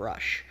type of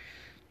rush.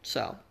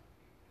 So,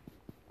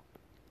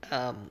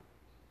 if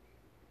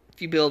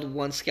you build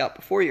one scout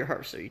before your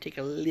harvester, you take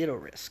a little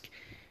risk.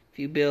 If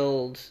you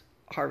build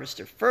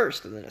harvester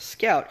first and then a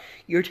scout,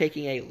 you're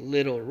taking a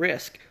little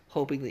risk,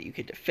 hoping that you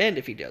can defend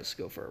if he does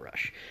go for a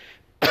rush.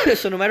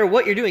 So no matter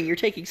what you're doing, you're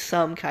taking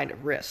some kind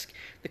of risk.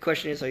 The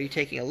question is, are you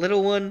taking a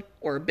little one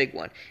or a big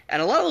one? And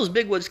a lot of those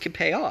big ones can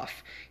pay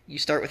off. You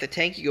start with a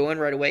tank, you go in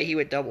right away, he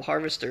went double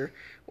harvester,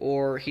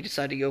 or he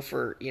decided to go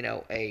for,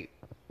 a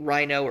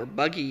rhino or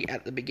buggy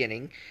at the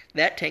beginning.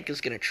 That tank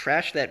is going to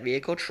trash that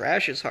vehicle,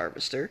 trash his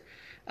harvester,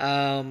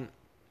 and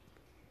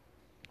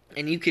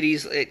you could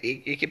easily,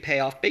 it could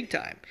pay off big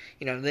time.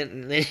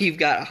 Then you've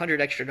got $100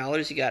 extra.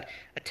 You got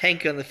a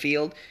tank on the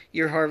field,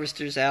 your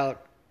harvester's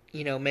out,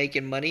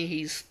 making money.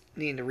 He's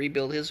needing to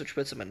rebuild his, which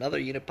puts him another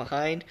unit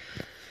behind.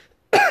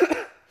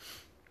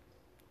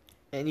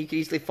 And you could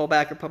easily fall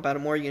back or pump out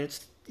more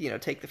units,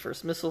 take the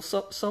first missile.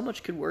 So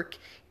much could work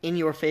in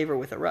your favor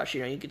with a rush.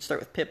 You could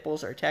start with pit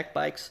bulls or attack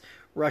bikes,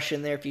 rush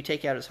in there. If you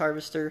take out his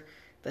harvester,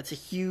 that's a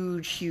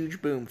huge,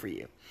 huge boom for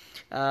you.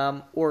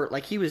 Or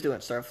like he was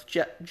doing, start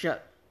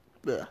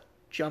with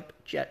jump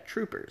jet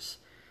troopers.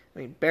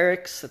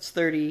 Barracks, that's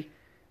 30.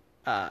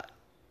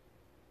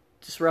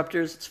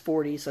 Disruptors, it's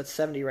 40, so that's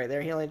 70 right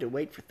there. He only had to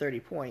wait for 30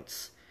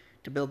 points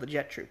to build the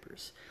jet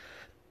troopers.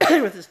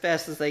 With as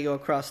fast as they go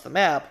across the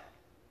map,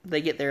 they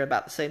get there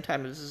about the same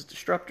time as his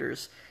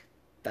disruptors.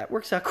 That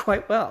works out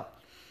quite well.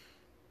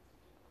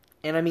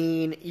 And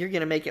you're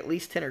going to make at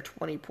least 10 or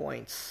 20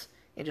 points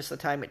in just the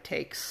time it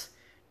takes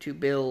to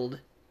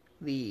build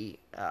the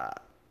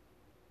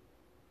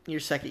your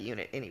second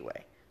unit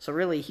anyway. So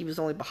really, he was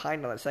only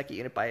behind on the second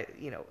unit by,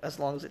 as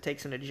long as it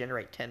takes him to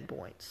generate 10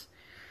 points.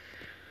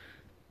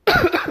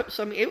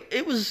 So,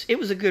 it was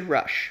a good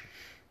rush.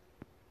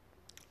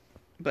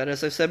 But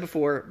as I said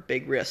before,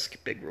 big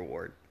risk, big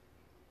reward.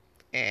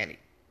 And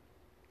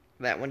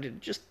that one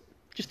just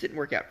didn't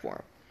work out for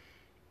him.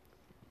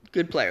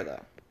 Good player,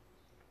 though.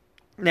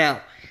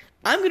 Now,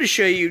 I'm going to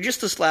show you just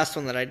this last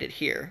one that I did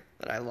here,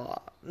 that I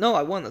lost. No,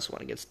 I won this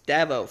one against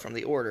Davo from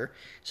the Order.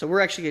 So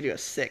we're actually going to do a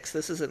 6.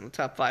 This isn't in the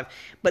top 5.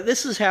 But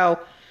this is how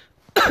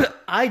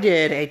I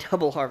did a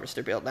double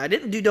harvester build. Now, I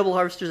didn't do double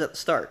harvesters at the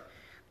start.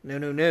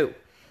 No.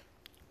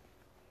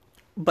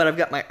 But I've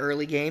got my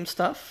early game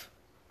stuff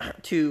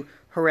to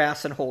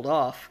harass and hold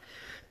off.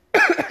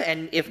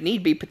 And if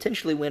need be,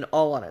 potentially win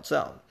all on its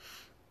own.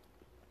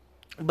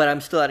 But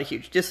I'm still at a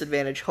huge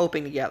disadvantage,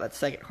 hoping to get that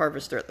second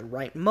harvester at the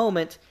right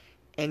moment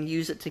and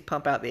use it to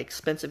pump out the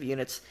expensive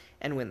units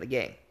and win the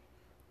game.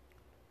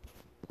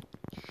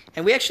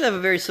 And we actually have a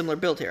very similar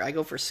build here. I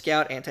go for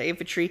scout,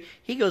 anti-infantry.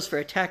 He goes for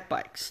attack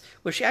bikes,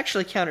 which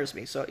actually counters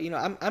me. So,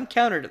 I'm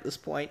countered at this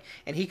point,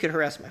 and he could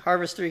harass my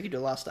harvester. He could do a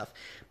lot of stuff.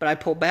 But I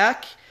pull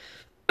back,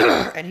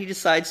 and he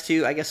decides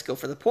to, I guess, go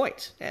for the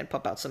point and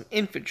pump out some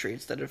infantry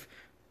instead of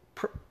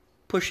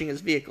pushing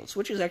his vehicles,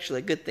 which is actually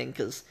a good thing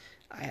because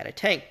I had a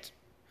tank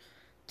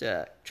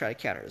to try to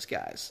counter his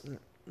guys.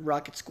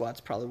 Rocket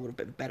squads probably would have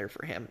been better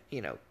for him.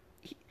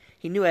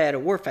 He knew I had a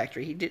war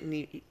factory. He didn't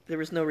need. There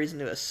was no reason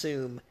to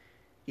assume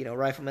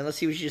rifleman, unless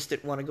he just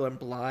didn't want to go in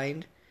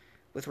blind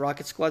with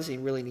rocket squads, and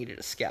he really needed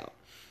a scout.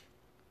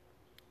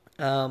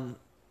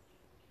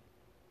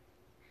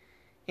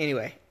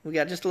 Anyway, we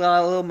got just a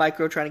little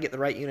micro trying to get the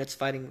right units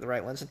fighting the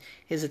right ones, and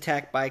his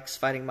attack bikes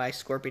fighting my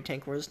Scorpion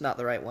tank was not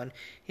the right one.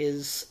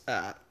 His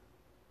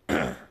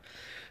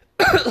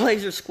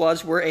laser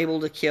squads were able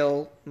to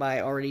kill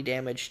my already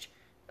damaged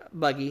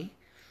buggy.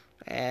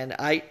 And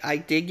I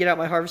did get out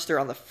my harvester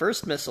on the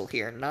first missile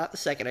here, not the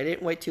second. I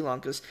didn't wait too long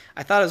because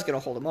I thought I was going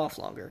to hold him off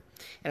longer.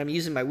 And I'm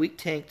using my weak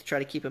tank to try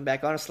to keep him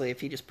back. Honestly, if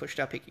he just pushed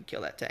up, he could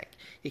kill that tank.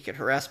 He could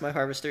harass my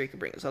harvester. He could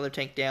bring his other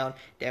tank down,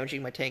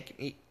 damaging my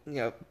tank.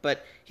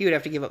 But he would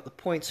have to give up the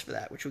points for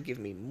that, which would give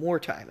me more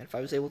time. And if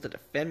I was able to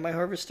defend my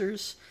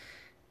harvesters,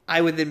 I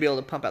would then be able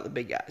to pump out the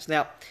big guys.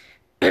 Now,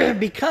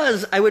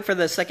 because I went for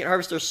the second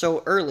harvester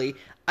so early,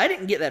 I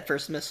didn't get that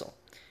first missile.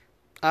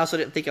 I also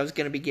didn't think I was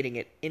going to be getting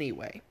it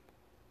anyway.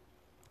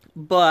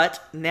 But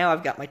now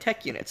I've got my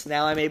tech units.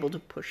 Now I'm able to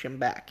push him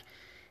back.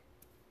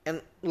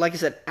 And like I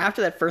said,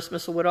 after that first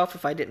missile went off,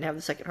 if I didn't have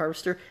the second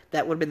harvester,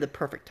 that would have been the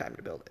perfect time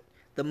to build it.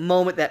 The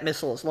moment that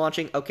missile is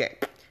launching, okay,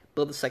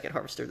 build the second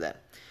harvester then.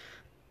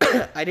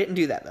 I didn't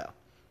do that, though.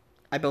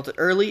 I built it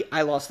early,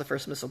 I lost the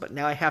first missile, but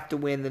now I have to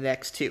win the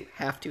next two.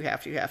 Have to.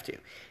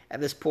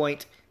 At this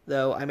point,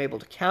 though, I'm able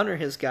to counter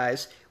his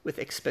guys with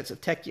expensive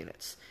tech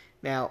units.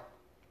 Now,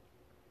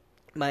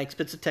 my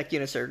expensive tech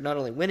units are not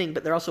only winning,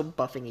 but they're also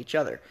buffing each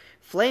other.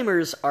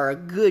 Flamers are a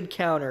good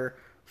counter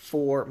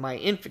for my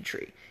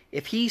infantry.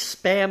 If he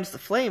spams the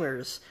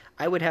flamers,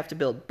 I would have to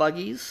build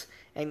buggies,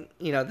 and,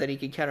 then he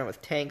could counter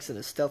with tanks, and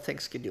his stealth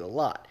tanks could do a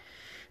lot.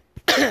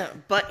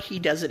 But he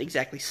doesn't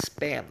exactly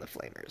spam the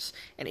flamers.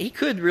 And he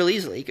could real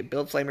easily. He could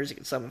build flamers, he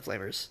could summon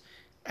flamers.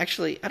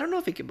 Actually, I don't know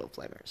if he can build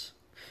flamers.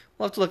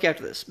 We'll have to look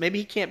after this. Maybe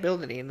he can't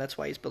build any, and that's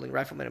why he's building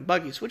riflemen and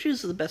buggies, which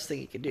is the best thing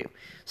he could do.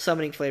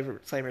 Summoning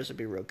flamers would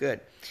be real good.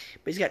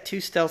 But he's got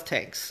 2 stealth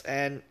tanks,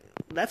 and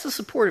that's a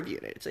supportive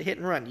unit. It's a hit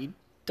and run. You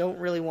don't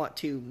really want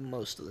to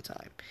most of the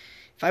time.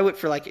 If I went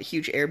for like a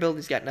huge air build,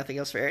 he's got nothing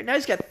else for air. Now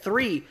he's got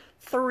three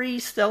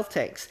stealth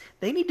tanks.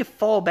 They need to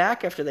fall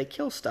back after they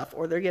kill stuff,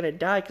 or they're going to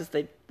die because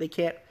they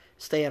can't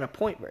stay on a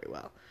point very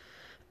well.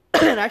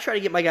 And I try to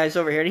get my guys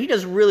over here, and he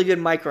does really good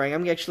microing.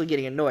 I'm actually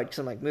getting annoyed because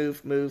I'm like,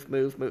 move.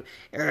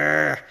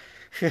 And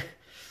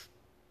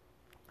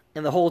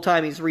the whole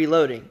time he's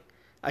reloading.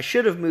 I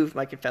should have moved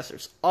my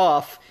confessors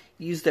off,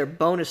 used their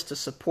bonus to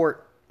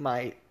support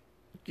my...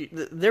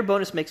 Their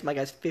bonus makes my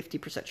guys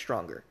 50%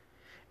 stronger.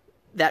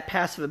 That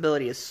passive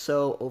ability is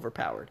so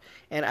overpowered.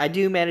 And I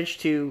do manage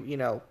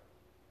to,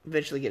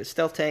 eventually get a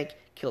stealth tank,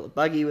 kill the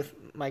buggy with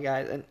my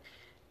guys, and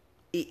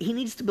he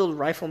needs to build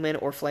riflemen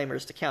or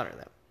flamers to counter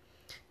them.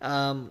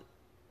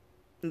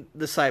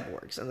 The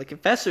cyborgs and the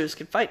confessors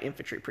can fight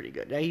infantry pretty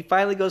good. Now he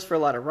finally goes for a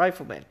lot of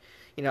riflemen.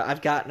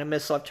 I've gotten a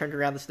missile, I've turned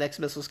around, this next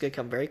missile's going to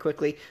come very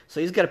quickly, so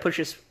he's got to push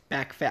us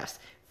back fast.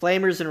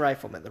 Flamers and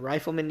riflemen. The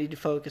riflemen need to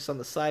focus on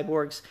the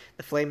cyborgs,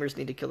 the flamers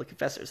need to kill the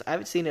confessors. I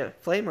haven't seen a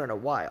flamer in a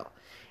while.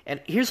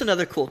 And here's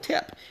another cool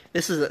tip.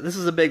 This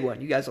is a big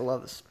one. You guys will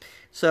love this.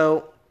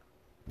 So,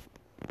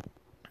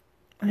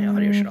 my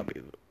audio should all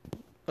be...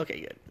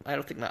 Okay, good. I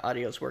don't think my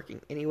audio is working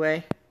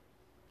anyway.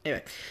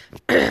 Anyway,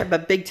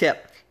 but big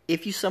tip.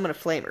 If you summon a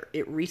flamer,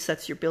 it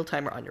resets your build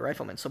timer on your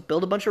riflemen. So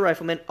build a bunch of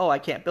riflemen. Oh, I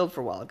can't build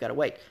for a while. I've got to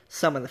wait.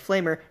 Summon the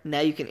flamer.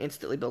 Now you can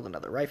instantly build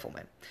another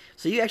rifleman.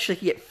 So you actually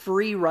get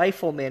free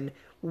riflemen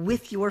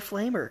with your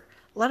flamer.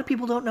 A lot of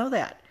people don't know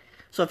that.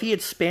 So if he had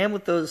spam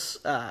with those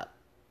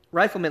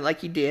riflemen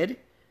like he did,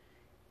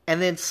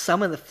 and then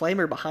summon the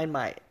flamer behind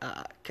my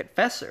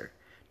confessor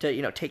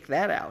to take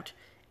that out,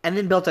 and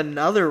then built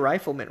another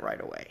rifleman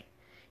right away,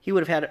 he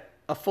would have had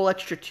a full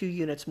extra 2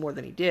 units more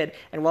than he did.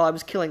 And while I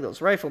was killing those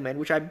riflemen,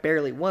 which I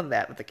barely won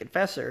that with the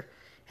confessor,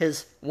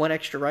 his 1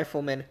 extra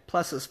rifleman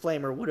plus his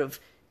flamer would have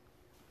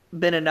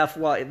been enough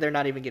while they're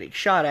not even getting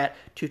shot at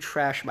to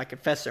trash my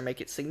confessor, make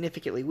it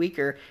significantly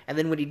weaker. And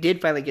then when he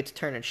did finally get to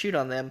turn and shoot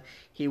on them,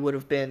 he would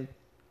have been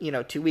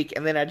too weak,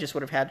 and then I just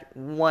would have had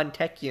 1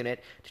 tech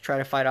unit to try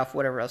to fight off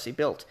whatever else he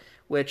built,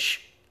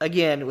 which,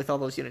 again, with all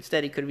those units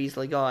dead, he could have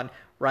easily gone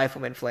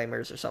riflemen,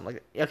 flamers, or something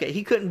like that. Okay,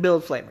 he couldn't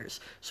build flamers,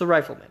 so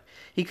riflemen.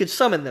 He could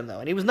summon them, though,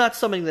 and he was not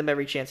summoning them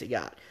every chance he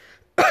got.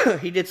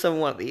 He did summon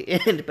one at the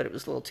end, but it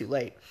was a little too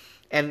late,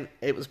 and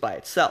it was by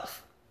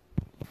itself.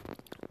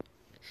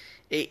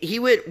 He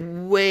went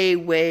way,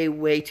 way,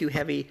 way too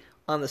heavy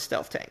on the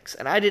stealth tanks,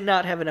 and I did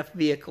not have enough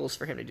vehicles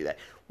for him to do that.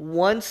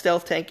 1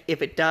 stealth tank,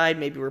 if it died,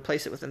 maybe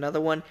replace it with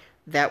another one.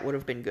 That would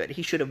have been good.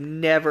 He should have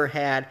never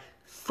had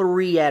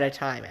 3 at a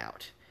time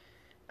out.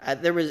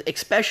 There was,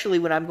 especially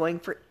when I'm going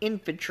for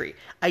infantry.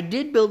 I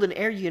did build an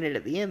air unit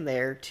at the end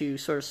there to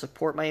sort of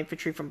support my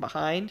infantry from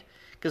behind,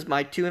 because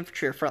my 2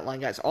 infantry are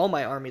frontline guys. All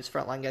my army is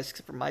frontline guys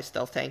except for my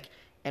stealth tank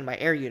and my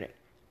air unit.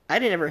 I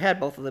never had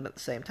both of them at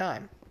the same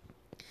time.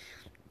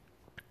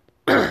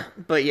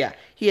 But yeah,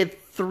 he had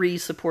 3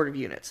 supportive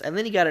units. And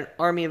then he got an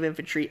army of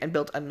infantry and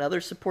built another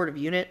supportive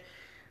unit,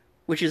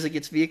 which is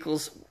against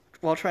vehicles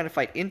while trying to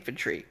fight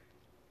infantry,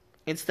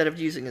 instead of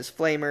using his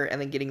flamer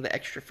and then getting the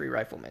extra free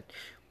riflemen,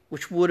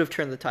 which would have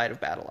turned the tide of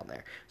battle on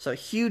there. So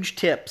huge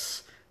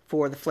tips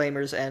for the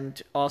flamers,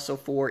 and also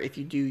for if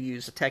you do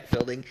use a tech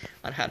building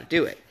on how to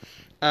do it.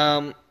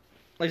 Like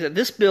I said,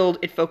 this build,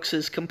 it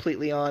focuses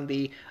completely on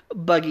the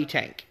buggy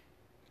tank.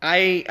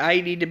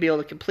 I need to be able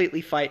to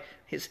completely fight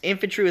his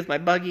infantry with my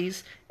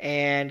buggies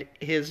and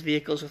his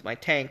vehicles with my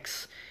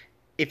tanks.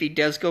 If he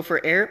does go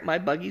for air, my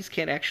buggies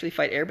can actually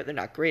fight air, but they're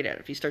not great at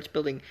it. If he starts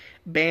building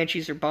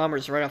banshees or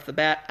bombers right off the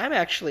bat, I'm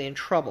actually in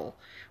trouble.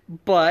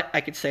 But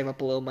I could save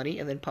up a little money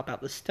and then pop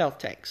out the stealth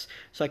tanks.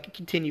 So I can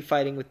continue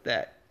fighting with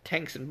that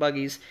tanks and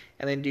buggies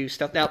and then do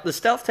stuff. Now, the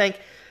stealth tank,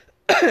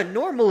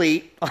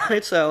 normally, on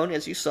its own,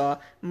 as you saw,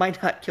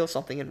 might not kill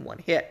something in one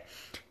hit.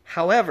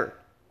 However,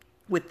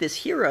 with this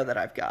hero that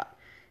I've got,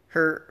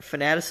 her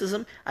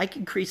fanaticism, I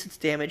can increase its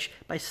damage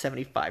by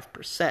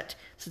 75%.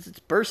 Since it's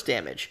burst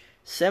damage,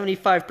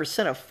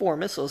 75% of 4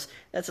 missiles,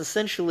 that's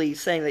essentially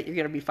saying that you're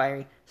going to be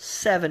firing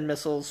 7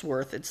 missiles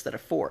worth instead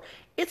of 4.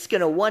 It's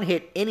going to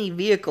one-hit any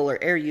vehicle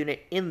or air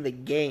unit in the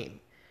game.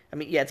 I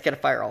mean, yeah, it's going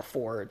to fire all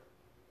 4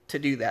 to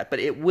do that, but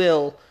it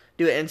will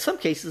do it. In some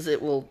cases,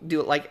 it will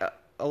do it like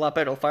a lot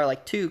better. It'll fire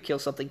like 2, kill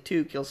something,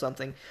 2, kill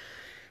something.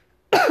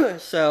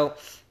 So,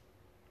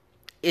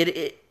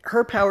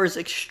 her power is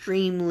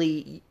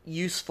extremely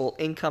useful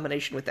in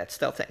combination with that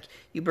stealth tank.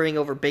 You bring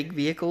over big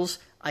vehicles,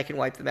 I can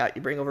wipe them out.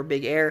 You bring over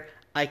big air,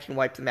 I can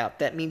wipe them out.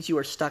 That means you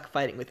are stuck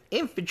fighting with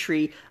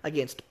infantry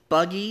against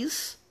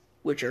buggies,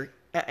 which are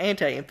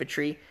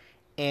anti-infantry,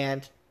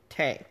 and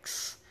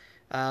tanks.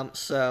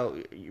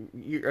 So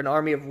you're an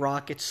army of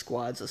rocket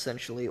squads,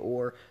 essentially,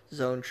 or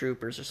zone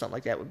troopers or something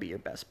like that would be your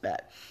best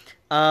bet.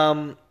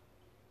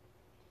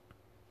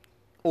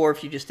 Or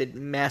if you just did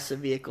massive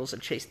vehicles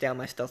and chased down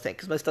my stealth tank,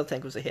 because my stealth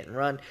tank was a hit and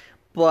run,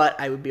 but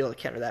I would be able to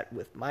counter that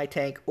with my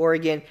tank, or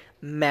again,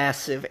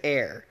 massive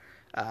air.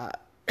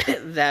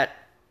 That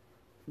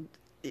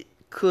it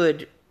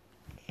could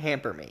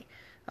hamper me.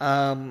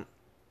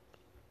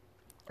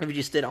 If you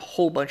just did a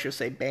whole bunch of,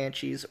 say,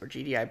 Banshees or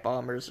GDI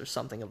bombers or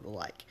something of the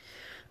like.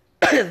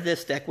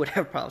 This deck would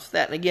have problems with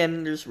that. And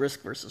again, there's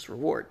risk versus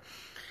reward.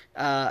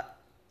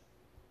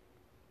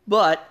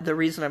 But the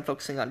reason I'm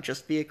focusing on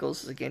just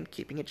vehicles is, again,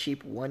 keeping it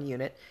cheap, 1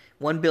 unit,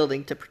 1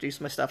 building to produce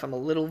my stuff. I'm a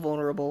little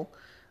vulnerable,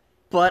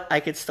 but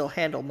I can still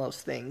handle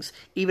most things,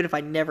 even if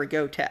I never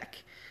go tech.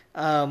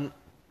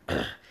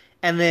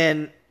 And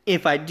then,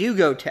 if I do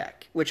go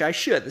tech, which I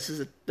should, this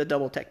is the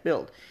double tech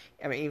build.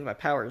 I mean, even my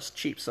power is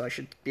cheap, so I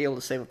should be able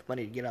to save up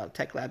money to get out of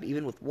tech lab,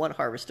 even with 1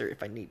 harvester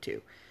if I need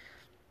to.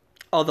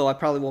 Although I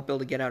probably won't be able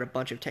to get out a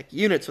bunch of tech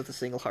units with a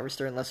single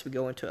harvester unless we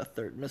go into a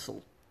 3rd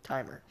missile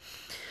timer.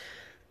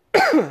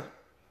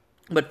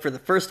 But for the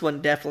first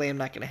one, definitely I'm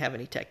not going to have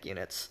any tech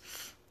units.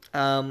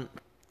 For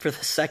the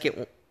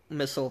 2nd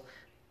missile,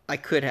 I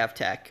could have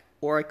tech,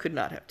 or I could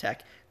not have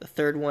tech. The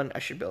 3rd one, I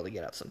should be able to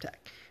get out some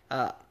tech.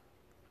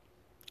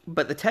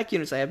 But the tech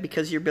units I have,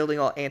 because you're building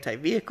all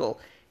anti-vehicle,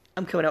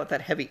 I'm coming out with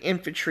that heavy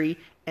infantry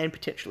and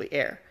potentially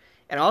air.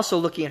 And also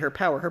looking at her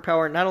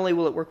power, not only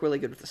will it work really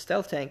good with the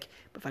stealth tank,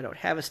 but if I don't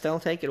have a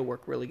stealth tank, it'll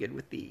work really good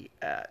with the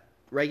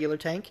regular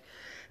tank.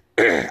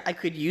 I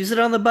could use it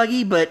on the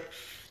buggy, but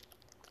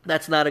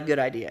that's not a good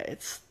idea.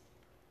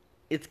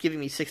 It's giving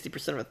me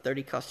 60% of a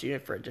 30 cost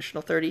unit for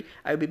additional 30.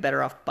 I would be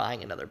better off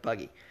buying another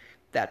buggy.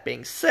 That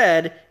being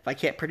said, if I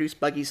can't produce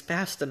buggies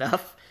fast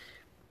enough,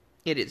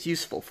 it is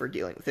useful for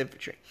dealing with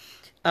infantry.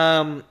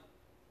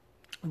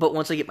 But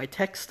once I get my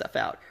tech stuff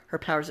out, her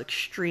power is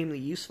extremely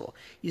useful.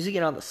 Using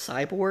it on the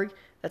cyborg,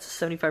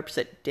 that's a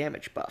 75%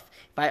 damage buff.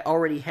 If I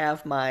already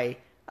have my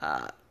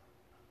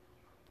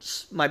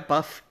my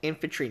buff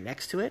infantry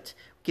next to it,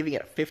 giving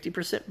it a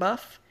 50%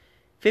 buff,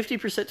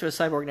 50% to a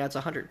cyborg now it's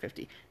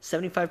 150.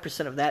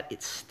 75% of that,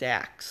 it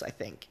stacks, I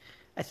think.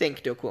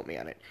 Don't quote me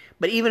on it.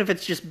 But even if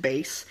it's just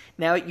base,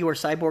 now your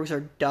cyborgs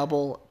are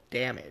double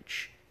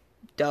damage.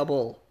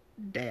 Double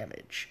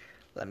damage.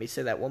 Let me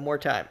say that one more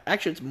time.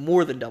 Actually, it's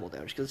more than double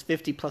damage, because it's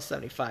 50 plus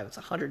 75. It's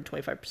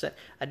 125%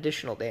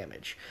 additional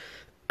damage.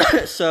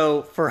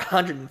 So for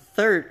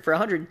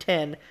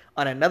 110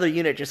 on another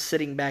unit just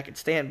sitting back at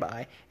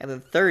standby, and then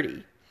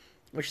 30,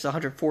 which is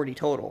 140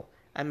 total,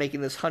 I'm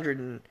making this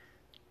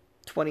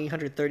 120,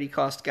 130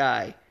 cost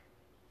guy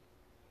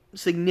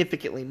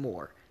significantly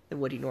more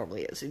than what he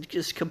normally is. It's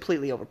just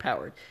completely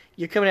overpowered.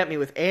 You're coming at me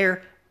with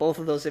air, both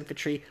of those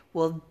infantry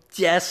will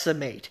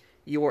decimate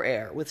your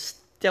air. With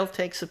stealth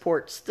tank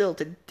support still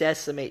to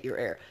decimate your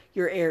air.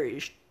 Your air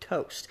is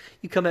toast.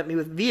 You come at me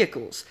with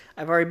vehicles.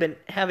 I've already been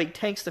having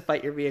tanks to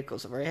fight your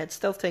vehicles. I've already had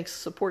stealth tanks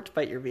support to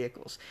fight your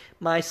vehicles.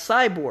 My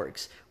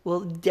cyborgs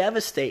will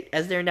devastate,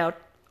 as they're now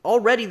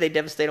already they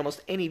devastate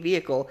almost any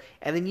vehicle,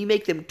 and then you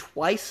make them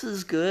twice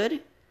as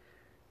good,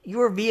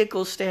 your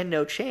vehicles stand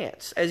no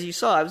chance. As you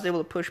saw, I was able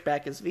to push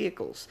back his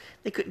vehicles.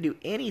 They couldn't do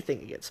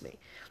anything against me.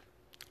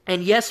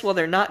 And yes, while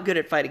they're not good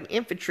at fighting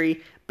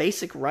infantry,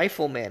 basic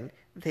riflemen,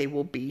 they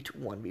will beat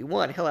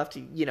 1v1. He'll have to,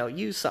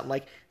 use something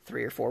like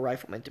 3 or 4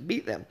 riflemen to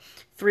beat them.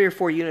 3 or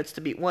 4 units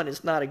to beat one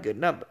is not a good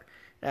number.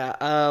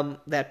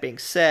 That being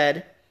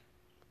said,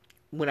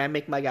 when I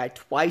make my guy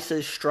twice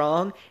as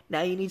strong,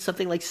 now you need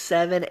something like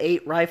 7,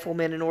 8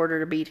 riflemen in order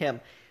to beat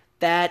him.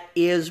 That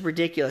is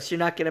ridiculous. You're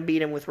not going to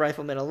beat him with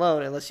riflemen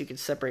alone unless you can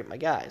separate my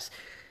guys.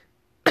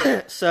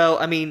 So,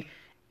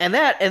 and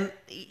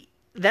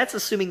that's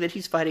assuming that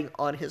he's fighting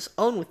on his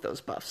own with those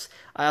buffs.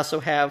 I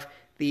also have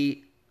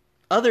the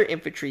other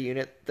infantry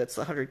unit, that's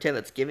the 110,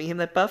 that's giving him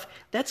that buff.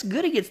 That's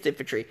good against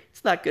infantry.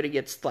 It's not good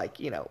against,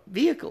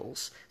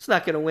 vehicles. It's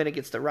not going to win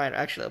against the Rhino.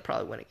 Actually, it'll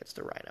probably win against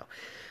the Rhino.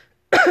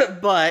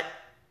 But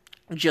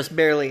just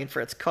barely, and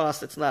for its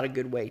cost, it's not a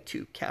good way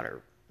to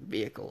counter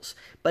vehicles.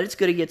 But it's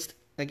good against,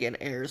 again,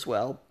 air as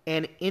well,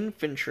 and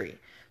infantry.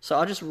 So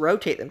I'll just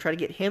rotate them, try to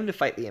get him to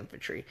fight the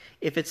infantry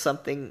if it's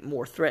something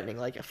more threatening,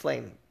 like a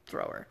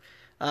flamethrower.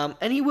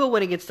 And he will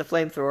win against a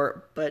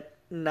flamethrower, but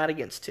not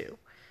against 2.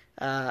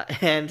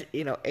 And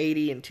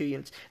 80 and 2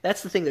 units.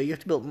 That's the thing, though. You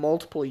have to build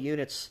multiple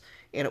units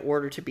in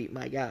order to beat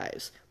my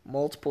guys.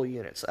 Multiple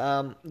units.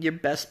 Your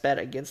best bet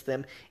against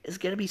them is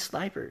going to be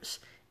snipers.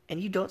 And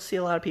you don't see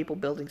a lot of people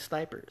building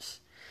snipers.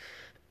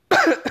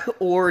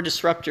 Or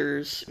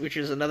disruptors, which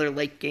is another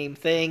late game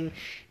thing.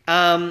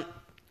 And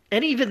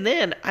even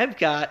then, I've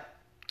got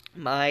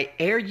my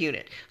air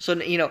unit. So,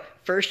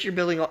 first you're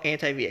building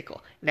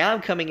anti-vehicle. Now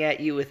I'm coming at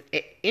you with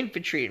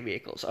infantry and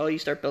vehicles. Oh, you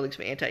start building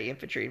some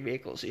anti-infantry and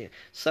vehicles.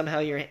 Somehow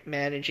you're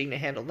managing to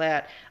handle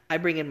that. I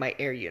bring in my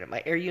air unit.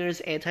 My air unit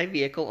is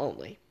anti-vehicle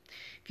only.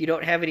 If you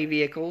don't have any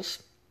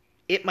vehicles,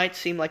 it might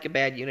seem like a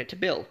bad unit to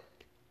build.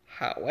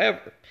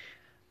 However,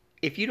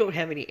 if you don't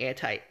have any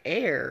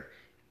anti-air,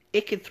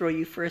 it can throw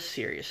you for a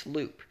serious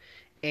loop.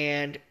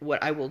 And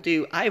what I will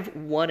do, I've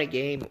won a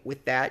game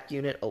with that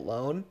unit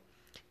alone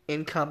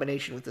in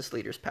combination with this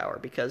leader's power,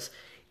 because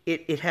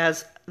it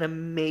has an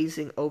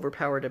amazing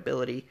overpowered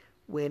ability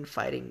when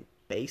fighting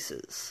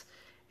bases.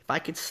 If I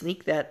could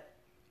sneak that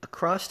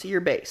across to your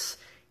base,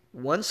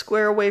 1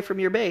 square away from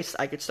your base,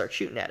 I could start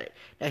shooting at it.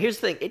 Now here's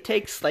the thing, it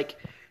takes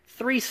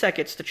 3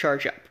 seconds to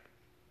charge up.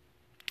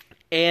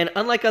 And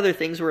unlike other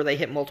things where they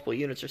hit multiple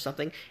units or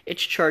something,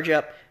 its charge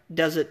up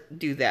doesn't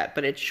do that,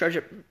 but its charge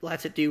up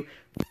lets it do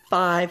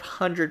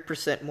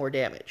 500% more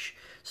damage.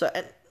 So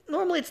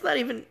normally it's not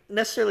even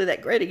necessarily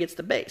that great against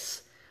the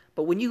base.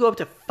 But when you go up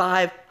to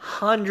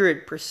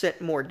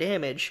 500% more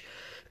damage,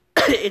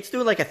 it's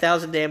doing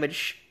 1,000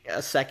 damage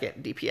a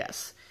second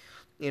DPS.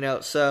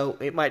 So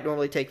it might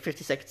normally take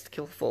 50 seconds to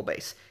kill the full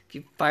base. If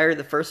you fired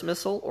the first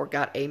missile or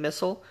got a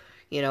missile,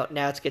 now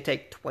it's going to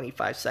take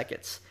 25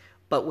 seconds.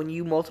 But when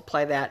you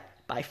multiply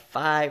that by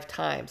 5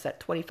 times,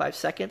 that 25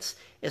 seconds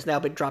has now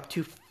been dropped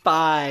to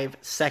 5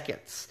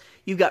 seconds.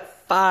 You've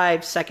got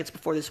 5 seconds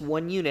before this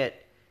one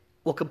unit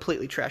will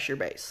completely trash your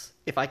base.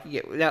 If I can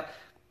get... Now,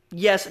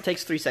 yes, it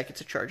takes 3 seconds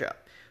to charge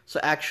up. So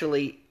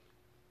actually,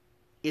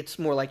 it's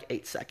more like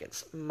 8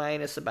 seconds,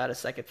 minus about a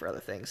second for other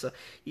things. So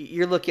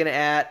you're looking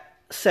at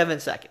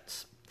 7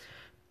 seconds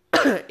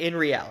in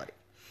reality,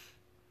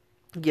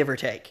 give or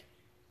take.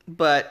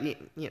 But,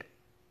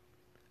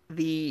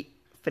 the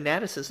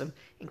fanaticism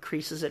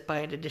increases it by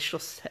an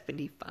additional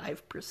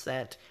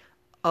 75%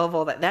 of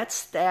all that. That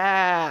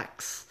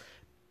stacks.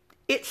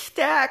 It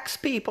stacks,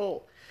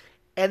 people.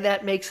 And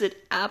that makes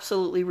it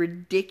absolutely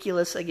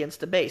ridiculous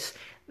against a base.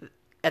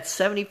 At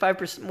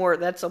 75% more,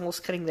 that's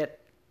almost cutting that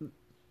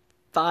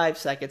 5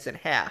 seconds in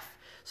half.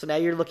 So now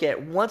you're looking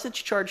at, once it's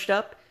charged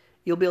up,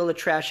 you'll be able to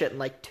trash it in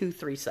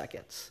 2-3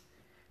 seconds.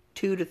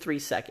 2 to 3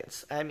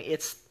 seconds.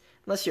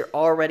 Unless you're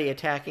already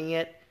attacking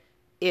it,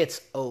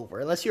 it's over.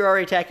 Unless you're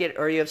already attacking it,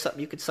 or you have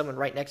something you can summon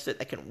right next to it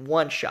that can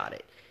one-shot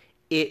it,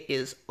 it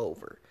is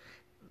over.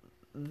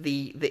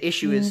 The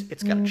issue is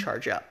it's got to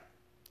charge up.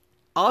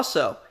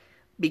 Also,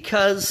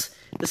 because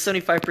the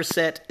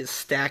 75% is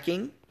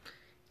stacking,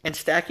 and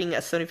stacking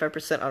at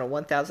 75% on a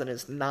 1000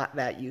 is not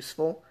that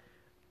useful,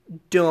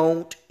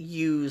 don't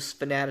use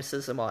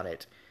fanaticism on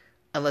it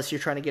unless you're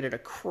trying to get it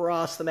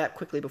across the map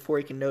quickly before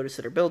you can notice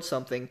it or build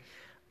something,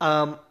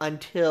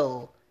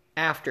 until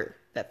after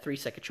that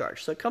 3-second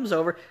charge. So it comes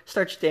over,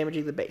 starts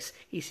damaging the base.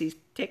 He sees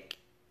tick,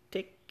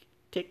 tick,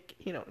 tick,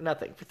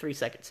 nothing for 3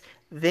 seconds.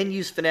 Then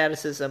use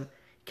fanaticism,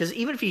 because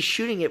even if he's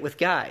shooting it with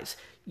guys,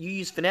 you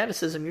use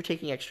fanaticism, you're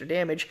taking extra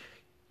damage.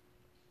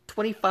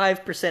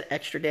 25%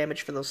 extra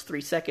damage for those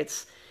 3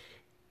 seconds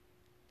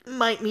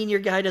might mean your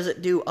guy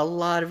doesn't do a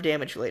lot of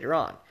damage later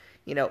on.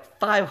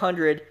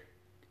 500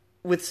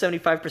 with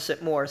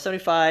 75% more.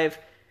 75,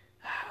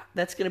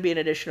 that's going to be an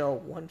additional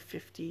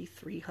 150,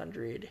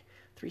 300,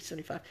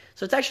 375.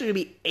 So it's actually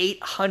going to be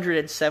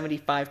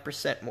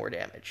 875% more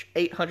damage.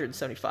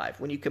 875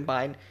 when you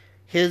combine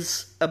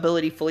his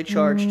ability fully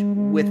charged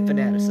with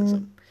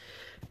fanaticism.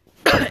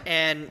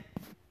 And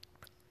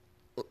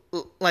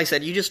like I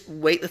said, you just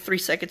wait the 3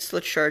 seconds to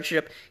charge it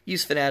up,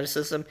 use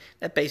Fanaticism,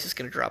 that base is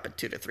going to drop in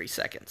 2 to 3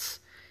 seconds.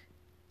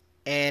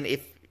 And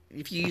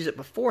if you use it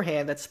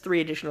beforehand, that's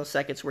 3 additional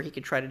seconds where he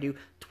can try to do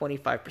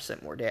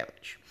 25% more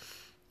damage.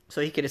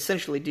 So he could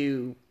essentially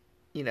do,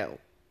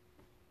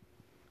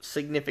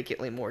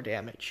 significantly more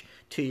damage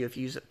to you if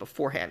you use it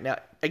beforehand. Now,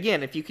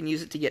 again, if you can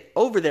use it to get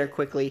over there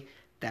quickly,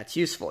 that's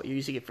useful. You're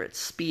using it for its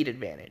speed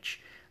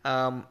advantage.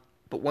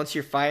 But once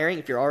you're firing,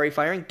 if you're already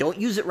firing, don't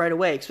use it right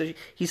away. Especially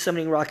he's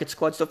summoning rocket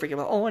squads. Don't forget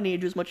about, I need to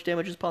do as much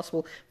damage as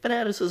possible.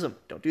 Fanaticism.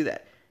 Don't do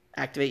that.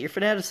 Activate your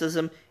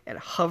Fanaticism and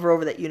hover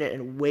over that unit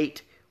and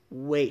wait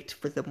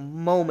for the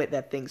moment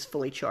that thing's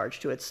fully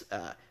charged to its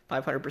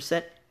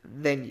 500%.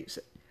 Then use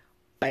it.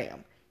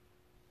 Bam.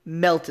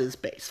 Melt his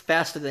base.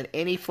 Faster than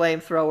any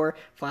flamethrower.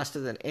 Faster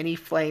than any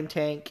flame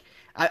tank.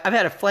 I've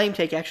had a flame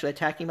tank actually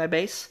attacking my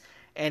base,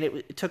 and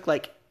it took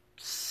like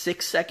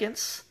 6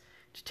 seconds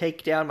to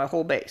take down my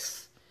whole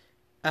base.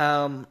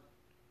 And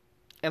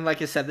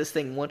like I said, this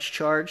thing once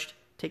charged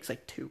takes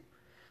like 2.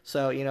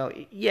 So,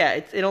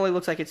 it only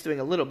looks like it's doing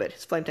a little bit.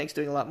 His flame tank's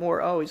doing a lot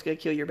more. Oh, he's going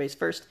to kill your base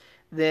first.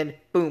 Then,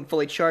 boom,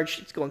 fully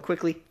charged. It's going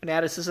quickly.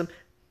 Fanaticism,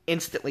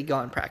 instantly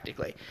gone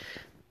practically.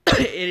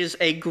 It is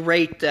a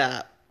great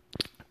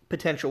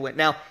potential win.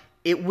 Now,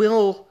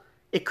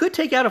 it could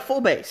take out a full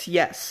base,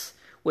 yes.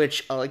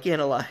 Which, again,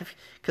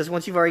 because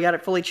once you've already got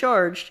it fully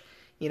charged,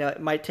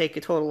 it might take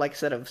a total, like I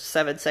said, of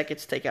 7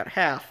 seconds to take out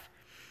half,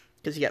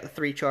 because you got the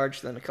 3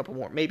 charged, then a couple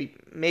more,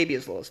 maybe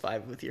as low as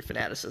 5 with your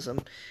Fanaticism,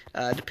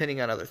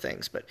 depending on other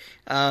things. But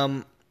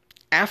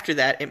after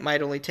that, it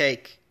might only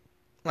take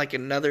like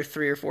another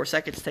 3 or 4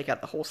 seconds to take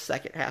out the whole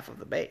second half of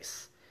the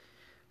base.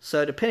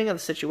 So depending on the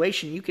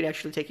situation, you could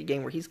actually take a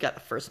game where he's got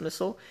the first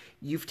missile,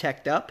 you've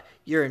teched up,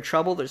 you're in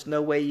trouble, there's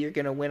no way you're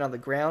going to win on the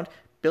ground,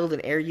 build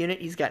an air unit,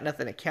 he's got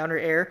nothing to counter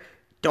air.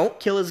 Don't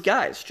kill his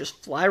guys.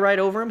 Just fly right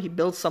over him. He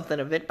builds something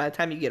event by the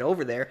time you get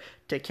over there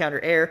to counter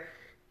air.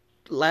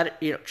 Let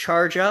it,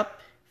 charge up.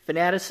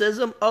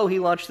 Fanaticism. Oh, he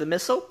launched the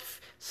missile.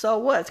 So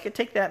what? It's going to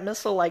take that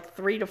missile like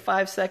 3 to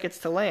 5 seconds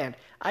to land.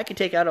 I could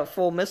take out a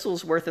full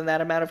missile's worth in that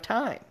amount of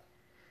time.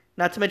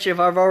 Not to mention if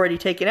I've already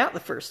taken out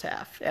the first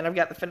half. And I've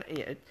got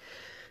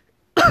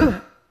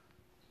the...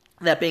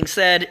 That being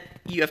said,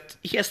 he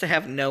has to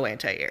have no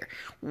anti-air.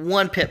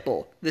 1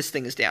 Pitbull, this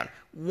thing is down.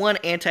 1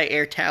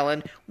 anti-air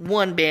Talon,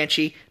 1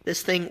 Banshee,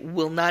 this thing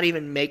will not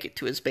even make it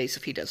to his base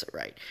if he does it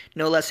right.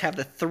 No less have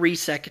the 3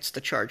 seconds to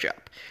charge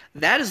up.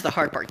 That is the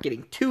hard part,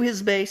 getting to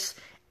his base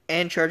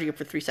and charging up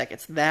for 3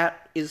 seconds.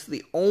 That is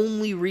the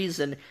only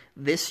reason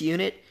this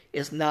unit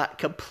is not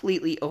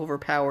completely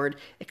overpowered,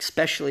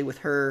 especially with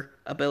her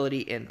ability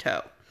in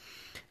tow.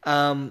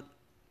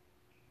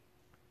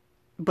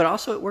 But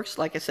also it works,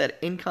 like I said,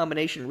 in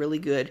combination really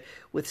good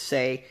with,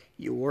 say,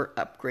 your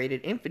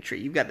upgraded infantry.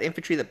 You've got the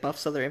infantry that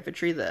buffs other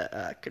infantry,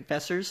 the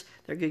Confessors.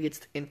 They're good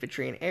against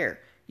infantry and air.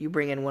 You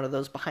bring in one of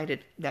those behind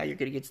it, now you're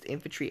good against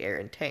infantry, air,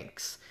 and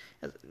tanks.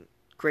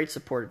 Great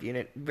supportive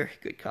unit, very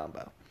good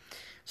combo.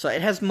 So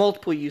it has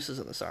multiple uses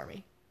in this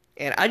army.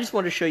 And I just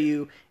wanted to show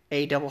you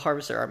a double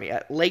harvester army.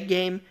 At late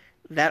game,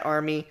 that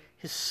army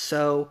is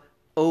so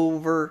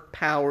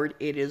overpowered,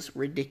 it is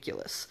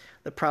ridiculous.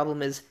 The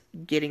problem is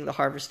getting the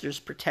harvesters,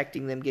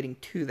 protecting them, getting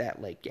to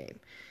that late game.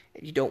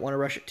 You don't want to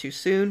rush it too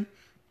soon.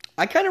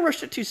 I kind of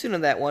rushed it too soon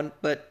on that one,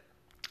 but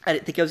I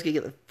didn't think I was going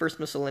to get the first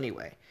missile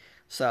anyway.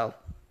 So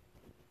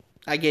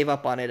I gave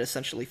up on it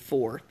essentially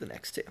for the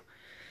next 2.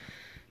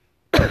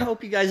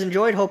 Hope you guys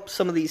enjoyed. Hope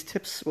some of these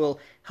tips will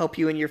help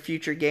you in your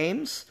future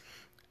games.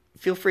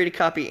 Feel free to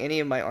copy any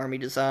of my army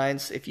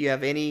designs. If you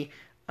have any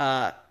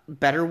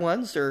better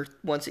ones or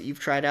ones that you've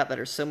tried out that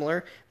are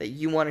similar that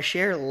you want to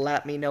share,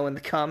 let me know in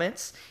the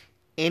comments.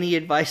 Any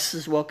advice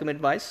is welcome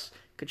advice.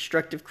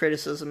 Constructive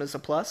criticism is a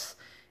plus.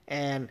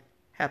 And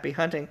happy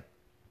hunting.